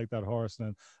trainer, I like that horse."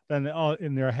 And then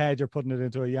in your head, you're putting it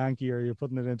into a Yankee, or you're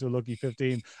putting it into a Lucky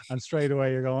 15. And straight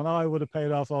away you're going, "Oh, I would have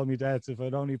paid off all my debts if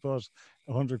I'd only put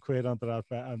 100 quid onto that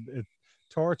bet." And it's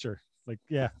torture. Like,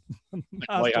 yeah,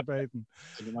 masturbating.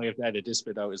 You might have edited this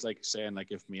bit out. It's like saying,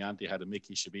 like, if my auntie had a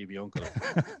Mickey, she'd be my uncle.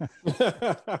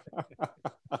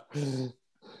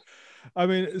 I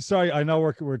mean, sorry, I know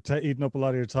we're eating up a lot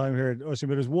of your time here, Oisin,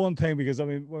 but there's one thing, because I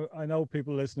mean, I know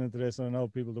people listening to this, and I know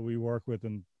people that we work with,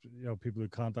 and you know, people who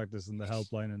contact us in the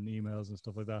helpline and emails and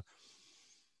stuff like that.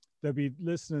 They'll be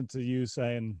listening to you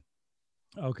saying,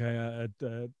 "Okay,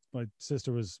 my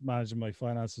sister was managing my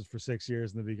finances for 6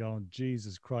 years," and they'll be going,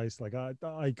 "Jesus Christ, like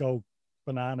I go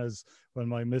bananas when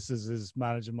my missus is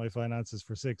managing my finances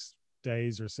for 6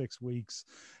 days or 6 weeks."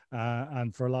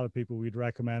 And for a lot of people, we'd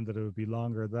recommend that it would be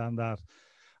longer than that.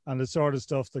 And the sort of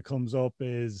stuff that comes up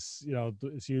is, you know,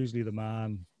 it's usually the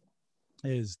man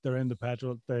is they're in the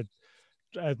petrol, they're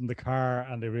out in the car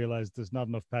and they realize there's not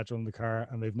enough petrol in the car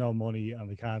and they've no money and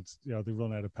they can't, you know, they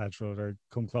run out of petrol or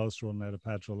come close to running out of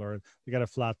petrol, or they get a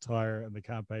flat tire and they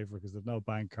can't pay for it because there's no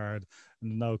bank card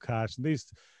and no cash. And these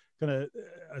kind of,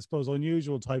 I suppose,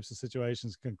 unusual types of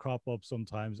situations can crop up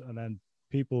sometimes, and then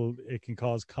people, it can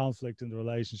cause conflict in the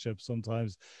relationship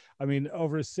sometimes. I mean,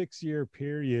 over a 6-year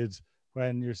period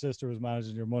when your sister was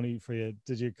managing your money for you,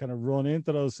 did you kind of run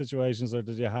into those situations, or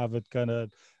did you have it kind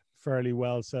of fairly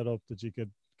well set up that you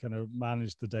could kind of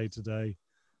manage the day to day?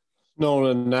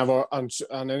 No, never. And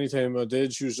anytime I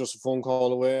did, she was just a phone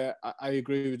call away. I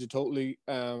agree with you totally.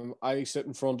 I sit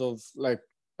in front of, like,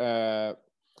 you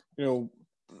know,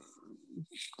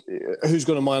 who's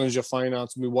going to manage your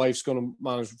finance? My wife's going to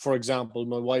manage, for example,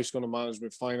 my wife's going to manage my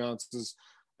finances.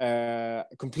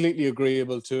 Completely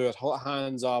agreeable to it,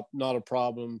 hands up, not a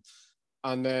problem.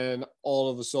 And then all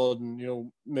of a sudden, you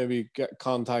know, maybe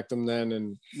contact them then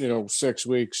in, you know, 6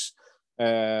 weeks.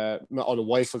 Or the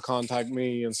wife will contact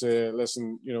me and say,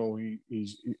 listen, you know,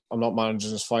 I'm not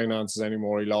managing his finances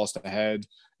anymore. He lost a head.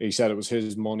 He said it was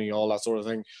his money, all that sort of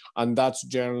thing. And that's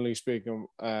generally speaking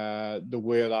the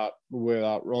way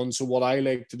that runs. So what I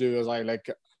like to do is I like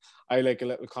a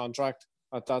little contract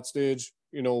at that stage.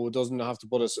 You know, it doesn't have to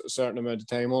put a certain amount of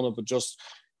time on it, but just,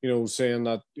 you know, saying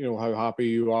that, you know, how happy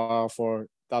you are for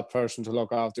that person to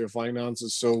look after your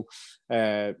finances. So,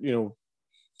 you know,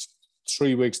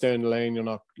 3 weeks down the lane,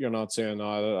 you're not saying,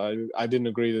 no, I didn't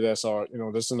agree to this, or, you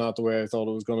know, this is not the way I thought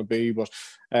it was going to be. But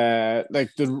like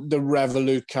the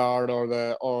Revolut card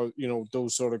or you know,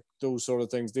 those sort of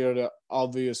things, they're the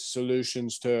obvious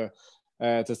solutions to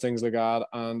things like that.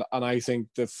 And I think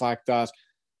the fact that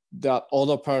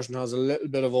other person has a little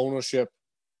bit of ownership,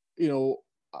 you know,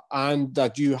 and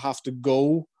that you have to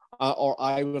go, or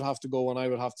I would have to go, and I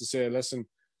would have to say, listen,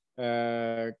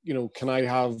 you know, can I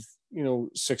have, you know,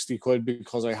 60 quid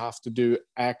because I have to do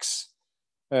X?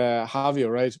 Have you,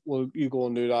 right? Well, you go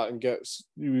and do that and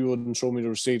you wouldn't show me the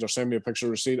receipt or send me a picture of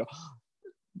the receipt.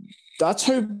 That's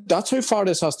how far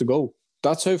this has to go.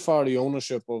 That's how far the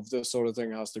ownership of this sort of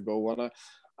thing has to go.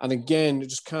 And again, you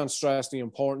just can't stress the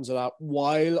importance of that,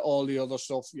 while all the other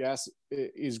stuff, yes,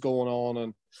 is going on,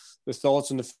 and the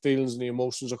thoughts and the feelings and the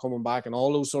emotions are coming back and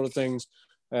all those sort of things.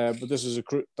 But this is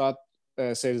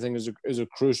say the thing is a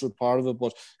crucial part of it.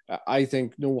 But I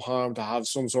think no harm to have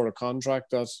some sort of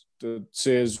contract that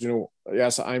says, you know,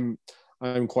 yes, I'm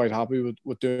quite happy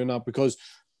with doing that, because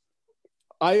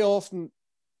I often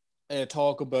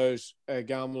talk about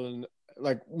gambling.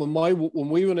 Like when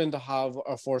we went in to have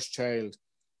our first child,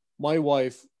 my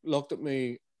wife looked at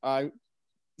me.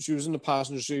 She was in the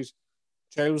passenger seat,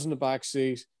 child was in the back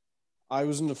seat. I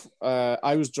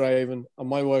was driving, and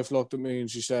my wife looked at me and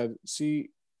she said, "See,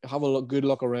 have a good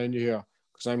look around you here,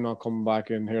 because I'm not coming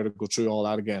back in here to go through all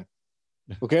that again."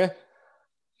 Okay?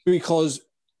 Because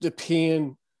the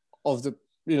pain of the,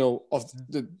 you know, of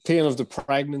the pain of the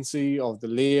pregnancy, of the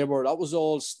labor, that was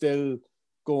all still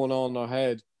going on in our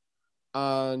head.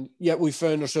 And yet we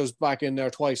found ourselves back in there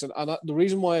twice. And the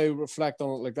reason why I reflect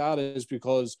on it like that is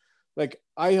because, like,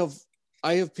 I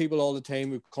have people all the time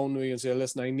who come to me and say,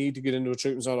 listen, I need to get into a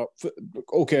treatment center.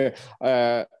 Okay,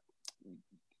 a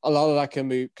lot of that can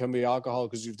be alcohol,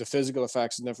 because you have the physical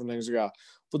effects and different things like that.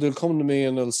 But they'll come to me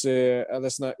and they'll say,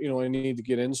 listen, you know, I need to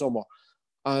get in somewhere.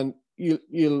 And you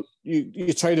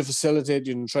try to facilitate,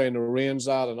 you can try and arrange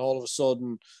that, and all of a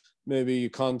sudden maybe you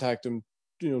contact them,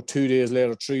 you know, 2 days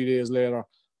later, 3 days later,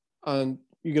 and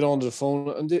you get onto the phone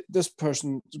and this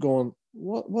person's going,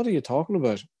 what are you talking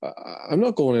about? I'm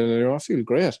not going in anywhere. I feel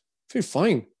great. I feel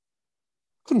fine.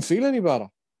 Couldn't feel any better.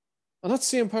 And that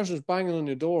same person is banging on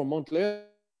your door a month later,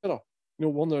 you know,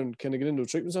 wondering, can I get into a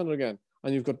treatment center again?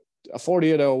 And you've got a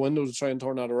 48-hour window to try and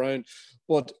turn that around.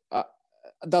 But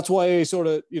that's why I sort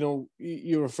of, you know,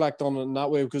 you reflect on it in that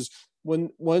way, because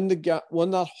when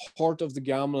that hurt of the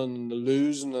gambling and the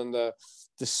losing and the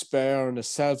despair and the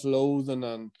self-loathing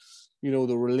and, you know,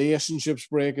 the relationships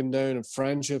breaking down and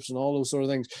friendships and all those sort of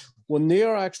things, when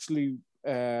they're actually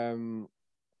when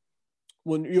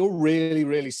you're really,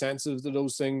 really sensitive to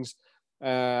those things,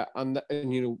 and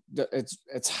you know,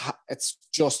 it's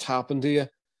just happened to you,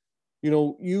 you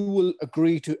know, you will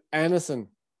agree to anything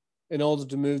in order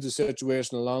to move the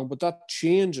situation along. But that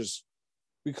changes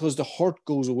because the hurt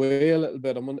goes away a little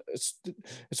bit. And when it's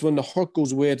when the hurt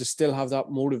goes away to still have that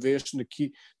motivation to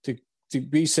keep to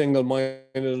be single-minded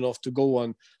enough to go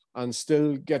on and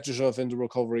still get yourself into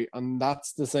recovery. And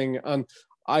that's the thing. And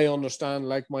I understand,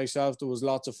 like myself, there was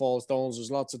lots of false dawns.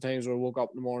 There's lots of times where I woke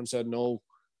up in the morning and said, no,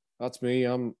 that's me.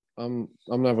 I'm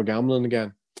never gambling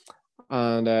again.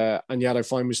 and yet I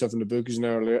find myself in the bookies an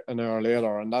hour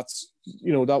later, and that's,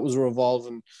 you know, that was a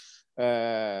revolving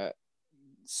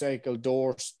cycle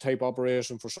door type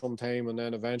operation for some time, and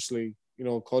then eventually, you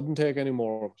know, couldn't take any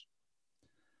more of it.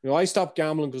 You know, I stopped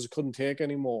gambling because I couldn't take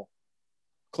any more.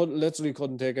 Literally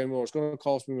couldn't take any more. It's going to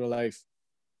cost me my life,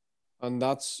 and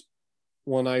that's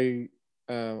when I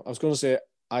was going to say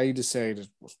I decided.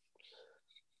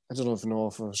 I don't know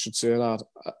if I should say that.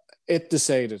 It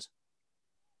decided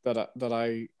that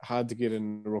I had to get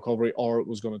in recovery, or it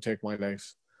was going to take my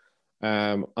life.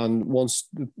 And once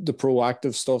the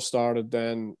proactive stuff started,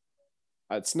 then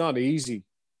it's not easy.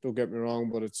 Don't get me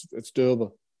wrong, but it's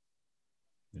doable.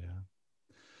 Yeah.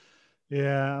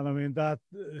 Yeah, and I mean that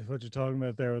what you're talking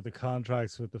about there with the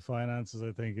contracts, with the finances,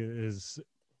 I think is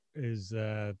there's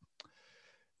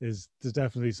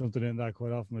definitely something in that.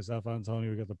 Quite often, myself and Tony,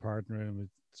 we get the partner in and we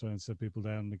try and sit people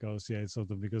down and negotiate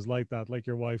something, because like that, like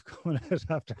your wife coming out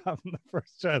after having the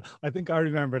first child, I think I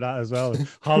remember that as well.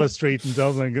 Hollis Street in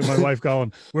Dublin, my wife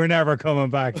going, "We're never coming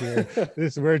back here.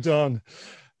 We're done."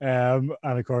 And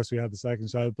of course we had the second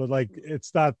child, but like,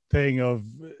 it's that thing of,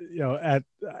 you know,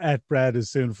 at bread is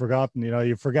soon forgotten. You know,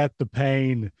 you forget the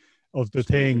pain of the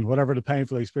thing, whatever the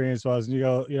painful experience was, and you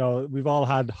go, you know, we've all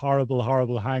had horrible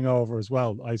hangovers.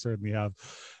 Well, I certainly have,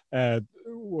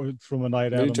 from a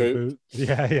night out on the booze.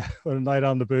 Yeah, a night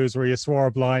on the booze where you swore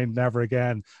blind, never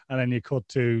again, and then you cut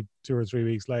to 2 or 3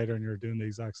 weeks later and you're doing the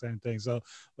exact same thing. So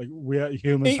like, we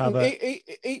humans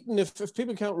eating, if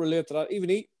people can't relate to that, even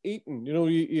eating, you know,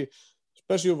 you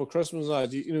especially over Christmas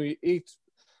night, you eat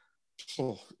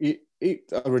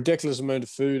a ridiculous amount of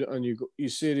food, and you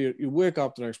wake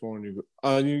up the next morning, you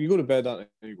go to bed that night,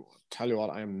 and you go, tell you what,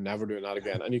 I am never doing that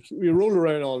again. And you roll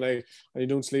around all night and you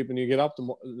don't sleep, and you get up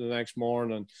the next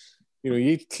morning, and you know,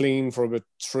 you eat clean for about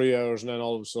 3 hours, and then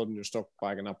all of a sudden you're stuck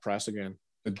back in that press again,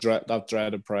 that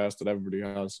dreaded press that everybody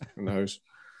has in the house.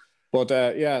 But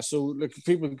so like,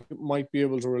 people might be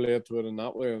able to relate to it in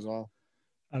that way as well.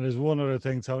 And there's one other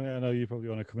thing, Tony, I know you probably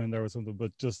want to come in there with something,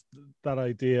 but just that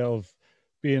idea of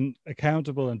being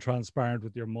accountable and transparent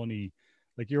with your money.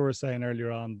 Like you were saying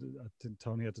earlier on, I think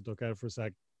Tony had to duck out for a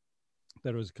sec,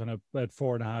 that it was kind of about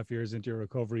 4.5 years into your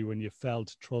recovery when you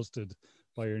felt trusted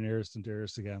by your nearest and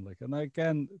dearest again. Like, and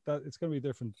again, that it's going to be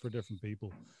different for different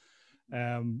people.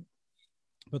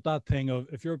 But that thing of,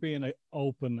 if you're being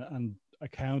open and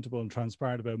accountable and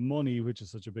transparent about money, which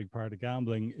is such a big part of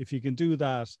gambling, if you can do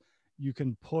that, you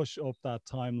can push up that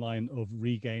timeline of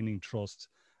regaining trust.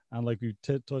 And like we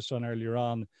touched on earlier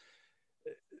on,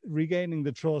 regaining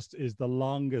the trust is the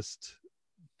longest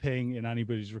thing in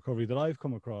anybody's recovery that I've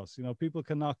come across. You know, people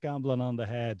can knock gambling on the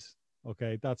head.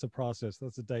 Okay, that's a process.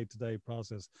 That's a day-to-day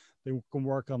process. They can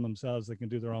work on themselves. They can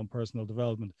do their own personal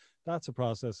development. That's a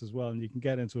process as well. And you can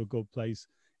get into a good place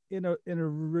in a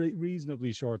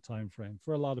reasonably short time frame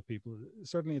for a lot of people,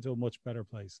 certainly into a much better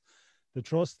place. The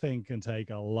trust thing can take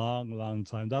a long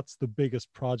time. That's the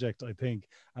biggest project, I think.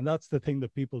 And that's the thing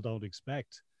that people don't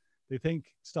expect. They think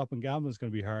stopping gambling is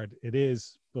going to be hard. It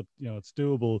is, but you know, it's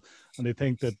doable. And they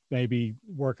think that maybe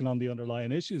working on the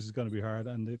underlying issues is going to be hard,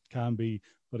 and it can be,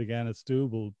 but again, it's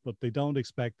doable. But they don't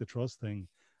expect the trust thing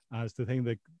as the thing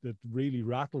that really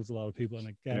rattles a lot of people. And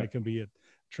again, it can be a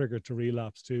trigger to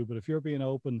relapse too. But if you're being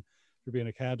open, you're being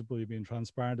accountable, you're being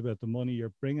transparent about the money,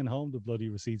 you're bringing home the bloody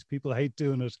receipts. People hate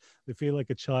doing it. They feel like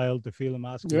a child. They feel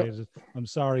emasculated. Yep. I'm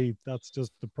sorry, that's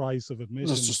just the price of admission.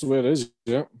 That's just the way it is.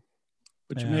 Yeah.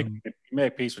 But you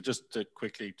make peace with, just to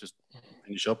quickly just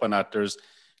finish up on that, there's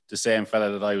the same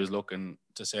fella that I was looking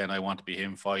to say, and I want to be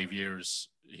him 5 years.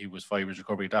 He was 5 years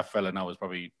recovery. That fella now is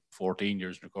probably 14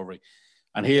 years in recovery.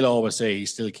 And he'll always say he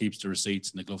still keeps the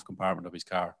receipts in the glove compartment of his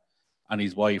car. And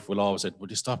his wife will always say, "Would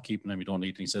you stop keeping them? You don't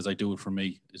need them." He says, "I do it for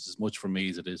me. It's as much for me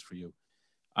as it is for you."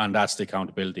 And that's the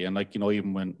accountability. And like, you know,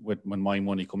 even when my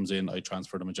money comes in, I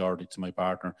transfer the majority to my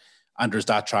partner. And there's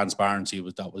that transparency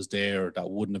that was there, that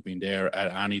wouldn't have been there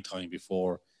at any time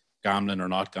before, gambling or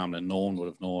not gambling. No one would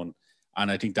have known. And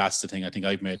I think that's the thing. I think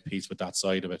I've made peace with that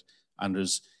side of it. And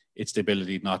it's the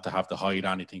ability not to have to hide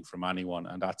anything from anyone.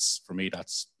 And that's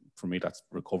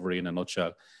recovery in a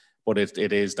nutshell. But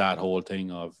it is that whole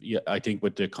thing of, I think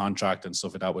with the contract and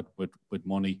stuff like that, with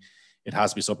money, it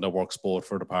has to be something that works both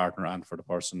for the partner and for the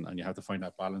person. And you have to find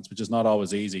that balance, which is not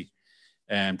always easy.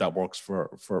 And that works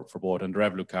for both. And the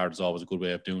Revolut card is always a good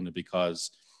way of doing it, because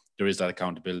there is that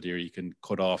accountability, or you can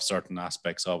cut off certain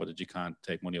aspects of it that you can't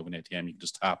take money over an ATM. You can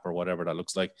just tap or whatever that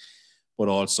looks like. But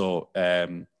also,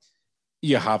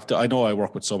 you have to, I know I've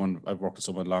worked with someone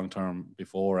long-term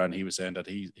before, and he was saying that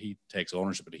he takes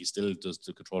ownership, but he still does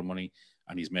the control money,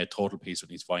 and he's made total peace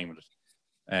and he's fine with it.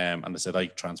 And they said I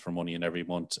transfer money in every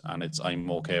month, and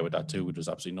I'm okay with that too. There's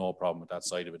absolutely no problem with that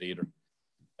side of it either.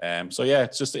 So yeah,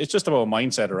 it's just about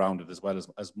mindset around it as well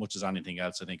as much as anything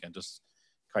else, I think, and just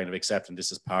kind of accepting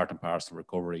this is part and parcel of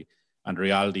recovery. And the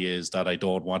reality is that I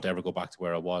don't want to ever go back to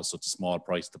where I was. So it's a small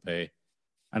price to pay.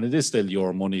 And it is still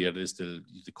your money. It is still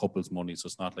the couple's money. So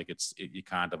it's not like you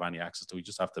can't have any access to it. You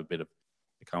just have to have a bit of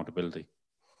accountability.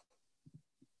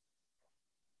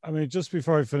 I mean, just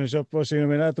before I finish up, Oisin, I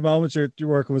mean, at the moment you're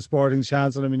working with Sporting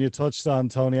Chance, and I mean, you touched on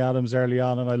Tony Adams early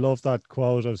on, and I love that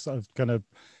quote.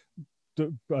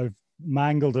 I've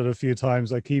mangled it a few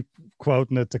times. I keep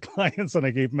quoting it to clients and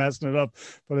I keep messing it up,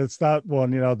 but it's that one,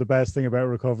 the best thing about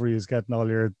recovery is getting all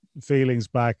your feelings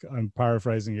back. I'm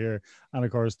paraphrasing here. And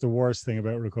of course, the worst thing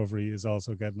about recovery is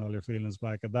also getting all your feelings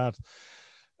back. And that,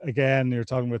 again, you're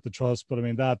talking about the trust, but I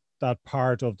mean, that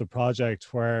part of the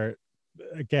project where,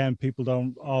 again, people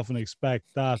don't often expect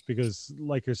that, because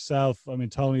like yourself, I mean,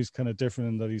 Tony's kind of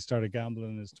different in that he started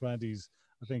gambling in his 20s.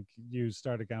 I think you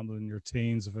started gambling in your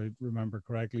teens, if I remember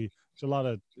correctly, which a lot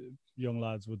of young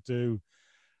lads would do.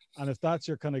 And if that's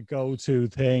your kind of go-to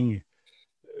thing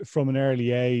from an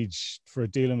early age for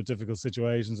dealing with difficult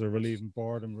situations or relieving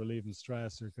boredom, relieving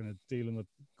stress, or kind of dealing with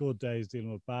good days,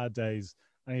 dealing with bad days,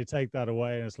 and you take that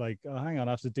away and it's like, oh, hang on,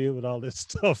 I have to deal with all this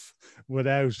stuff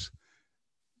without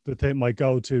my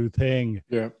go-to thing.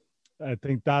 Yeah. I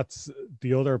think that's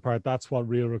the other part. That's what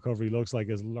real recovery looks like,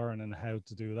 is learning how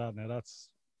to do that. Now that's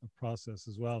a process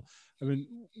as well. I mean,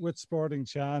 with Sporting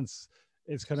Chance,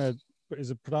 is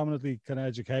it predominantly kind of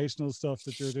educational stuff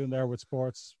that you're doing there with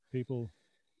sports people?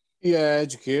 Yeah,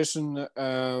 education,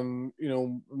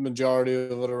 majority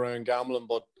of it around gambling,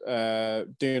 but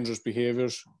dangerous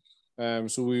behaviours.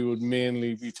 So we would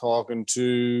mainly be talking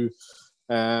to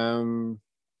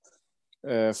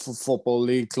football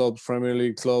league clubs, Premier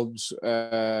League clubs,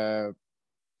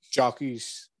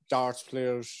 jockeys, darts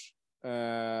players,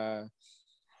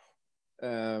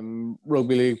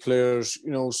 rugby league players,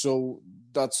 so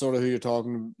that's sort of who you're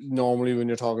talking. Normally when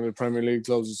you're talking to Premier League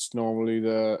clubs, it's normally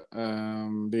the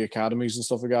academies and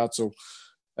stuff like that. So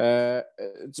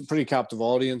it's a pretty captive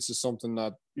audience. It's something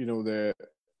that,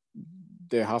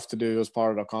 they have to do as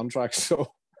part of their contract.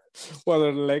 So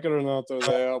whether they like it or not, they're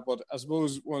there. But I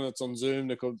suppose when it's on Zoom,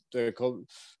 they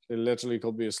literally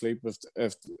could be asleep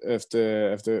if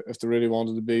they really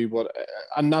wanted to be. But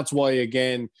and that's why,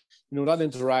 again, that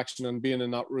interaction and being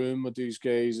in that room with these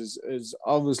guys is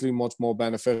obviously much more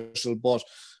beneficial. But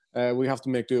we have to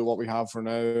make do with what we have for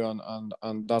now,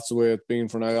 and that's the way it's been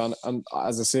for now. And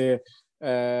as I say,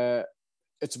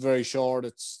 it's very short.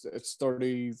 It's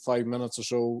 35 minutes or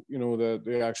so.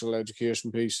 The actual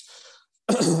education piece.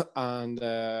 and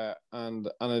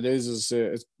it is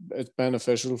it's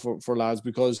beneficial for lads,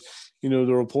 because the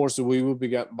reports that we would be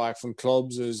getting back from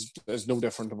clubs is no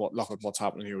different to what's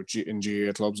happening here in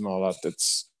GAA clubs and all that.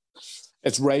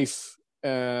 It's rife.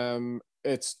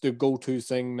 It's the go-to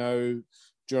thing now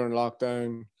during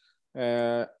lockdown.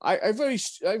 I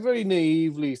very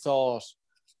naively thought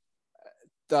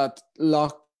that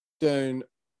lockdown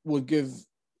would give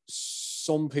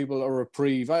some people a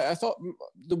reprieve. I thought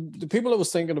the people I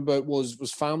was thinking about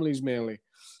was families mainly,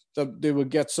 that they would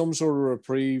get some sort of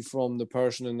reprieve from the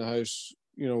person in the house,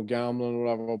 gambling or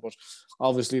whatever. But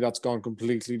obviously that's gone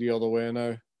completely the other way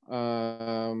now,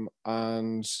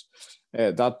 and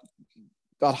that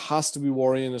has to be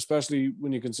worrying, especially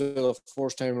when you consider the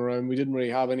first time around we didn't really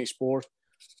have any sport,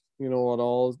 at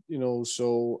all,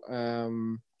 so.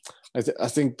 I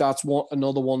think that's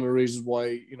another one of the reasons why,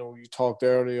 you talked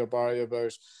earlier, Barry,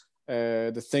 about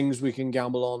the things we can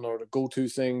gamble on, or the go-to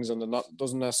things, and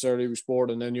doesn't necessarily be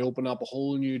sport. And then you open up a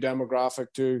whole new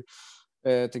demographic to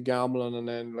gambling. And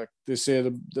then, like they say,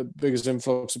 the biggest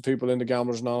influx of people into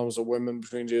Gamblers Anonymous are women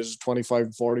between the ages of 25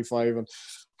 and 45. And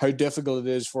how difficult it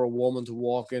is for a woman to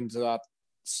walk into that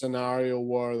scenario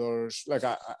where there's, like,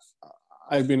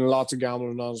 I've been in lots of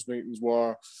Gamblers Anonymous meetings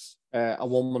where a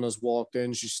woman has walked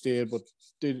in, she stayed, but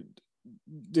they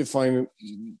find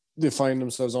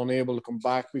themselves unable to come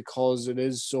back because it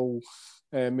is so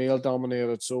male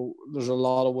dominated. So there's a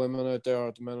lot of women out there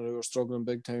at the minute who are struggling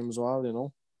big time as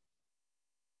well,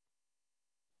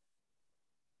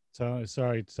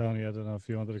 Sorry, Tony, I don't know if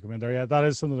you wanted to come in there. Yeah, that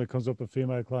is something that comes up with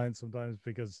female clients sometimes,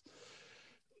 because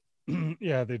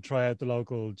yeah, they try out the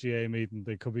local GA meeting.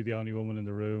 They could be the only woman in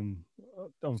the room,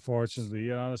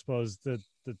 unfortunately. I suppose the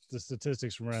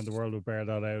statistics from around the world will bear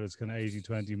that out. It's kind of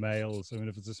 80-20 males. I mean,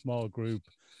 if it's a small group,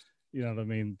 you know what I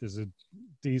mean, there's a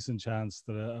decent chance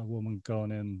that a woman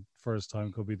going in first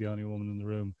time could be the only woman in the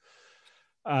room.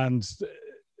 And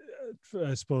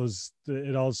I suppose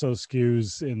it also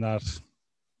skews in that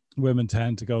women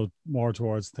tend to go more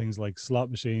towards things like slot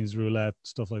machines, roulette,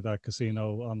 stuff like that,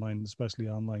 casino, online, especially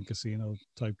online casino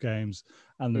type games,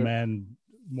 and the men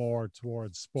more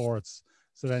towards sports.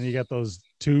 So then you get those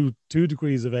two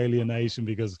degrees of alienation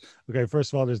because, okay,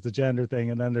 first of all, there's the gender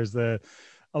thing, and then there's a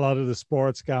lot of the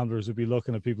sports gamblers would be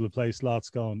looking at people who play slots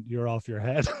going, you're off your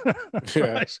head.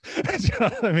 Right? Do you know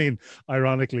what I mean?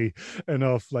 Ironically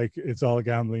enough, like it's all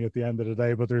gambling at the end of the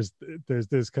day, but there's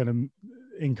this kind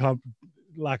of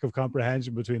lack of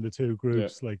comprehension between the two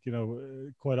groups. Like, you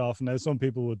know, quite often now some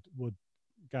people would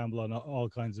gamble on all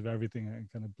kinds of everything and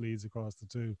kind of bleeds across the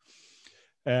two.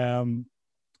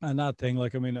 And that thing,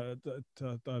 like, I mean,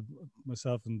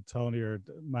 myself and Tony are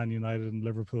Man United and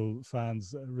Liverpool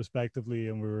fans, respectively,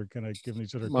 and we were kind of giving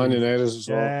each other Man United as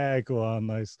well. Yeah, go on,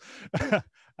 nice.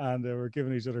 And we're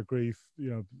giving each other grief,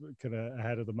 you know, kind of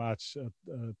ahead of the match at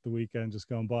the weekend just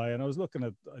gone by. And I was looking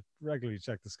at, I regularly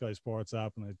check the Sky Sports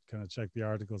app, and I kind of check the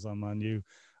articles on Man U. And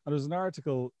there was an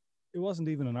article. It wasn't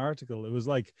even an article. It was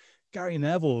like Gary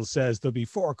Neville says there'll be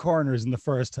 4 corners in the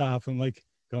first half. I'm like,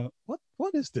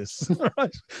 what is this?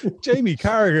 Right? Jamie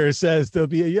Carragher says there'll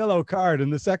be a yellow card in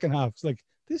the second half. It's like,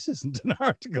 this isn't an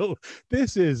article.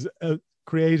 This is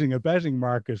creating a betting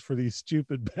market for these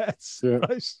stupid bets,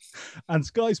 right? And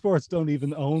Sky Sports don't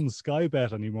even own Sky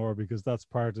Bet anymore because that's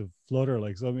part of Flutter.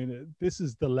 Like, so I mean, this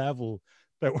is the level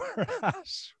that we're at,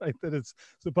 right? That it's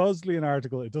supposedly an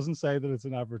article. It doesn't say that it's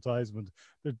an advertisement.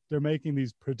 They're making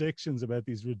these predictions about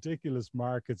these ridiculous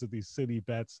markets of these silly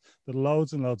bets that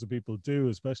loads and loads of people do,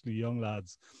 especially young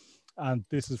lads. And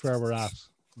this is where we're at,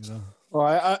 you know.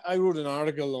 Well, I wrote an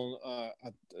article on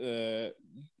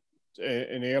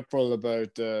in April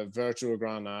about virtual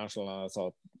Grand National, and I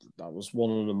thought that was one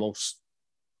of the most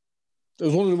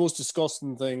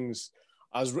disgusting things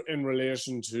as in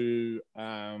relation to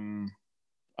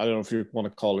I don't know if you want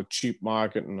to call it cheap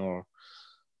marketing or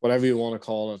whatever you want to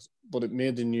call it, but it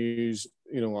made the news,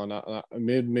 you know, and it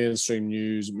made mainstream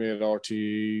news, it made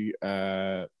RTE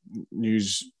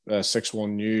news,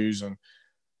 6-1 News,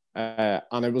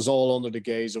 and it was all under the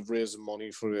gaze of raising money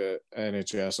for the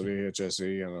NHS or the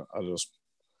HSE, and I just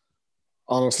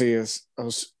honestly,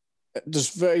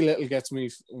 just very little gets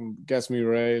me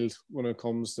railed when it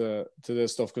comes to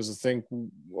this stuff, because I think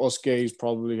us gays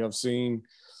probably have seen.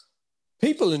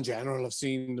 People in general have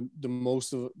seen the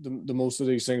most of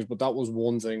these things, but that was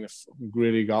one thing that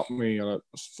really got me. And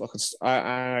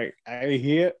I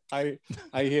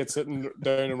hate sitting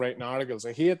down and writing articles.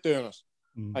 I hate doing it.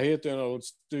 I hate doing it. I would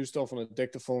do stuff on a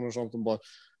dictaphone or something, but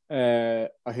I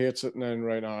hate sitting down and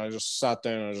writing. I just sat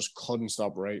down and I just couldn't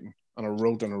stop writing, and I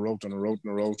wrote and I wrote and I wrote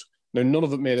and I wrote. Now none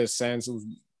of it made sense.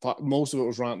 Most of it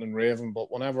was ranting and raving,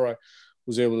 but whenever I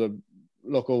was able to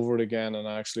look over it again and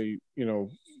actually, you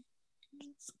know,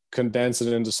 condense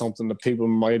it into something that people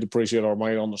might appreciate or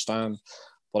might understand.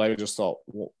 But I just thought,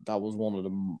 well, that was one of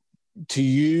them to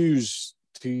use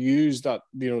that,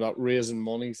 you know, that raising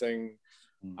money thing,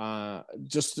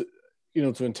 just, you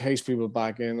know, to entice people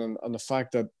back in, and the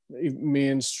fact that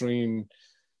mainstream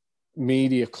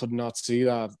media could not see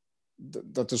that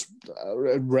just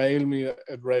it railed me.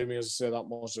 It railed me, as I say, that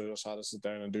much. I just had to sit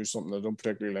down and do something I don't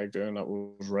particularly like doing that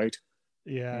was right.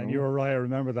 Yeah, and you were right. I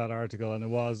remember that article, and it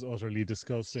was utterly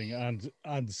disgusting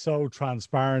and so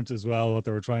transparent as well, what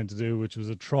they were trying to do, which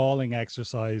was a trawling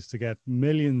exercise to get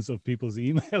millions of people's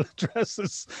email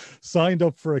addresses signed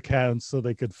up for accounts so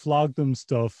they could flog them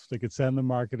stuff, they could send them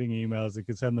marketing emails, they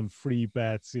could send them free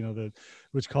bets, you know,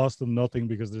 which cost them nothing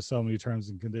because there's so many terms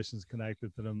and conditions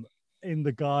connected to them, in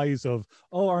the guise of,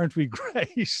 oh, aren't we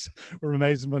great? We're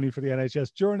raising money for the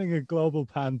NHS during a global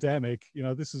pandemic. You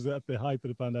know, this is at the height of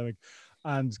the pandemic,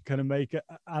 and kind of make it.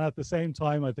 And at the same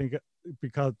time, I think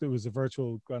because it was a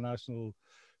virtual Grand National,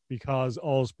 because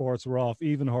all sports were off,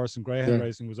 even horse and greyhound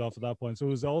racing was off at that point. So it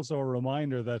was also a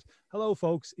reminder that, hello,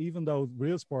 folks, even though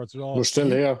real sports are off, we're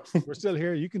still here. We're still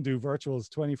here. You can do virtuals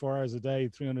 24 hours a day,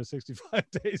 365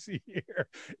 days a year.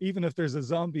 Even if there's a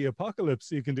zombie apocalypse,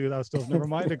 you can do that stuff. Never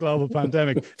mind a global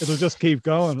pandemic. It'll just keep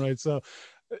going, right? So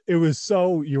you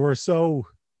were so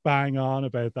bang on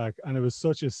about that. And it was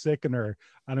such a sickener.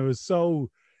 And it was so,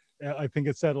 I think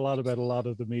it said a lot about a lot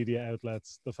of the media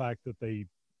outlets, the fact that they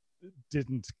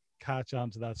didn't catch on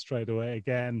to that straight away.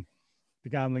 Again, the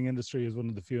gambling industry is one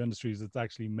of the few industries that's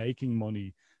actually making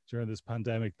money during this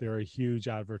pandemic. They're a huge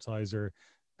advertiser.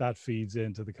 That feeds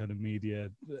into the kind of media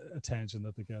attention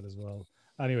that they get as well.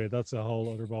 Anyway, that's a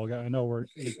whole other ballgame. I know we're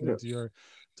into your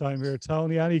time here.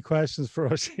 Tony, any questions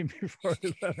for us before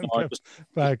we let him get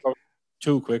back?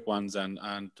 Two quick ones. And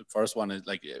the first one is,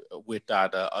 like, with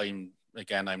that, I'm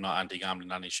not anti-gambling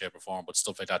in any shape or form, but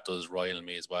stuff like that does rile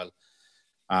me as well.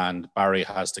 And Barry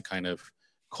has to kind of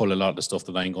cull a lot of the stuff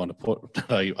that I'm going to put.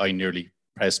 I nearly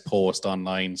press post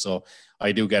online, so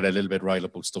I do get a little bit riled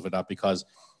up with stuff like that, because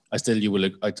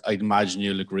I'd imagine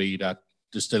you'll agree that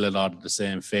there's still a lot of the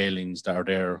same failings that are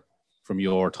there from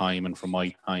your time and from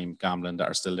my time gambling that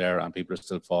are still there, and people are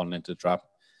still falling into the trap.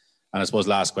 And I suppose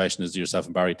last question is, do yourself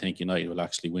and Barry think United will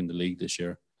actually win the league this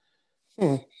year?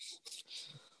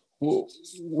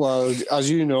 Well, as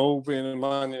you know, being a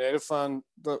Man United fan,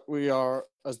 that we are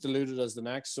as deluded as the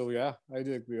next. So yeah, I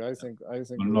do agree. I think we will. I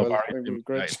think we have a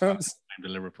great chance. I'm the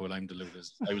Liverpool. I'm deluded.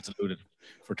 I was deluded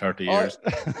for 30 years.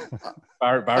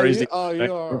 Barry's. You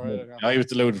are right. I was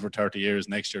deluded for 30 years.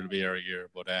 Next year will be our year.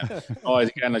 But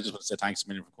again, I just want to say thanks a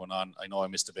million for coming on. I know I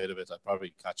missed a bit of it. I'll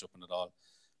probably catch up on it all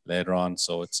later on.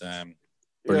 So it's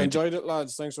enjoyed it,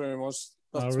 lads. Thanks very much.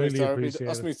 That's really therapy. appreciate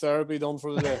That's it. me therapy done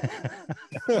for the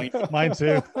day. Mine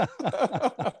too.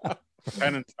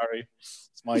 Brennan, sorry.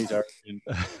 It's my therapy.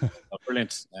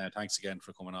 Brilliant. Thanks again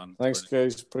for coming on. Thanks,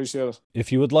 guys. Appreciate it.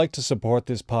 If you would like to support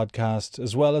this podcast,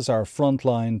 as well as our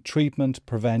frontline treatment,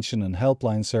 prevention and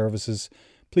helpline services,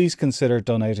 please consider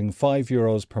donating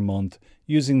 €5 per month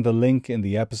using the link in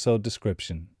the episode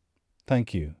description.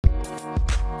 Thank you.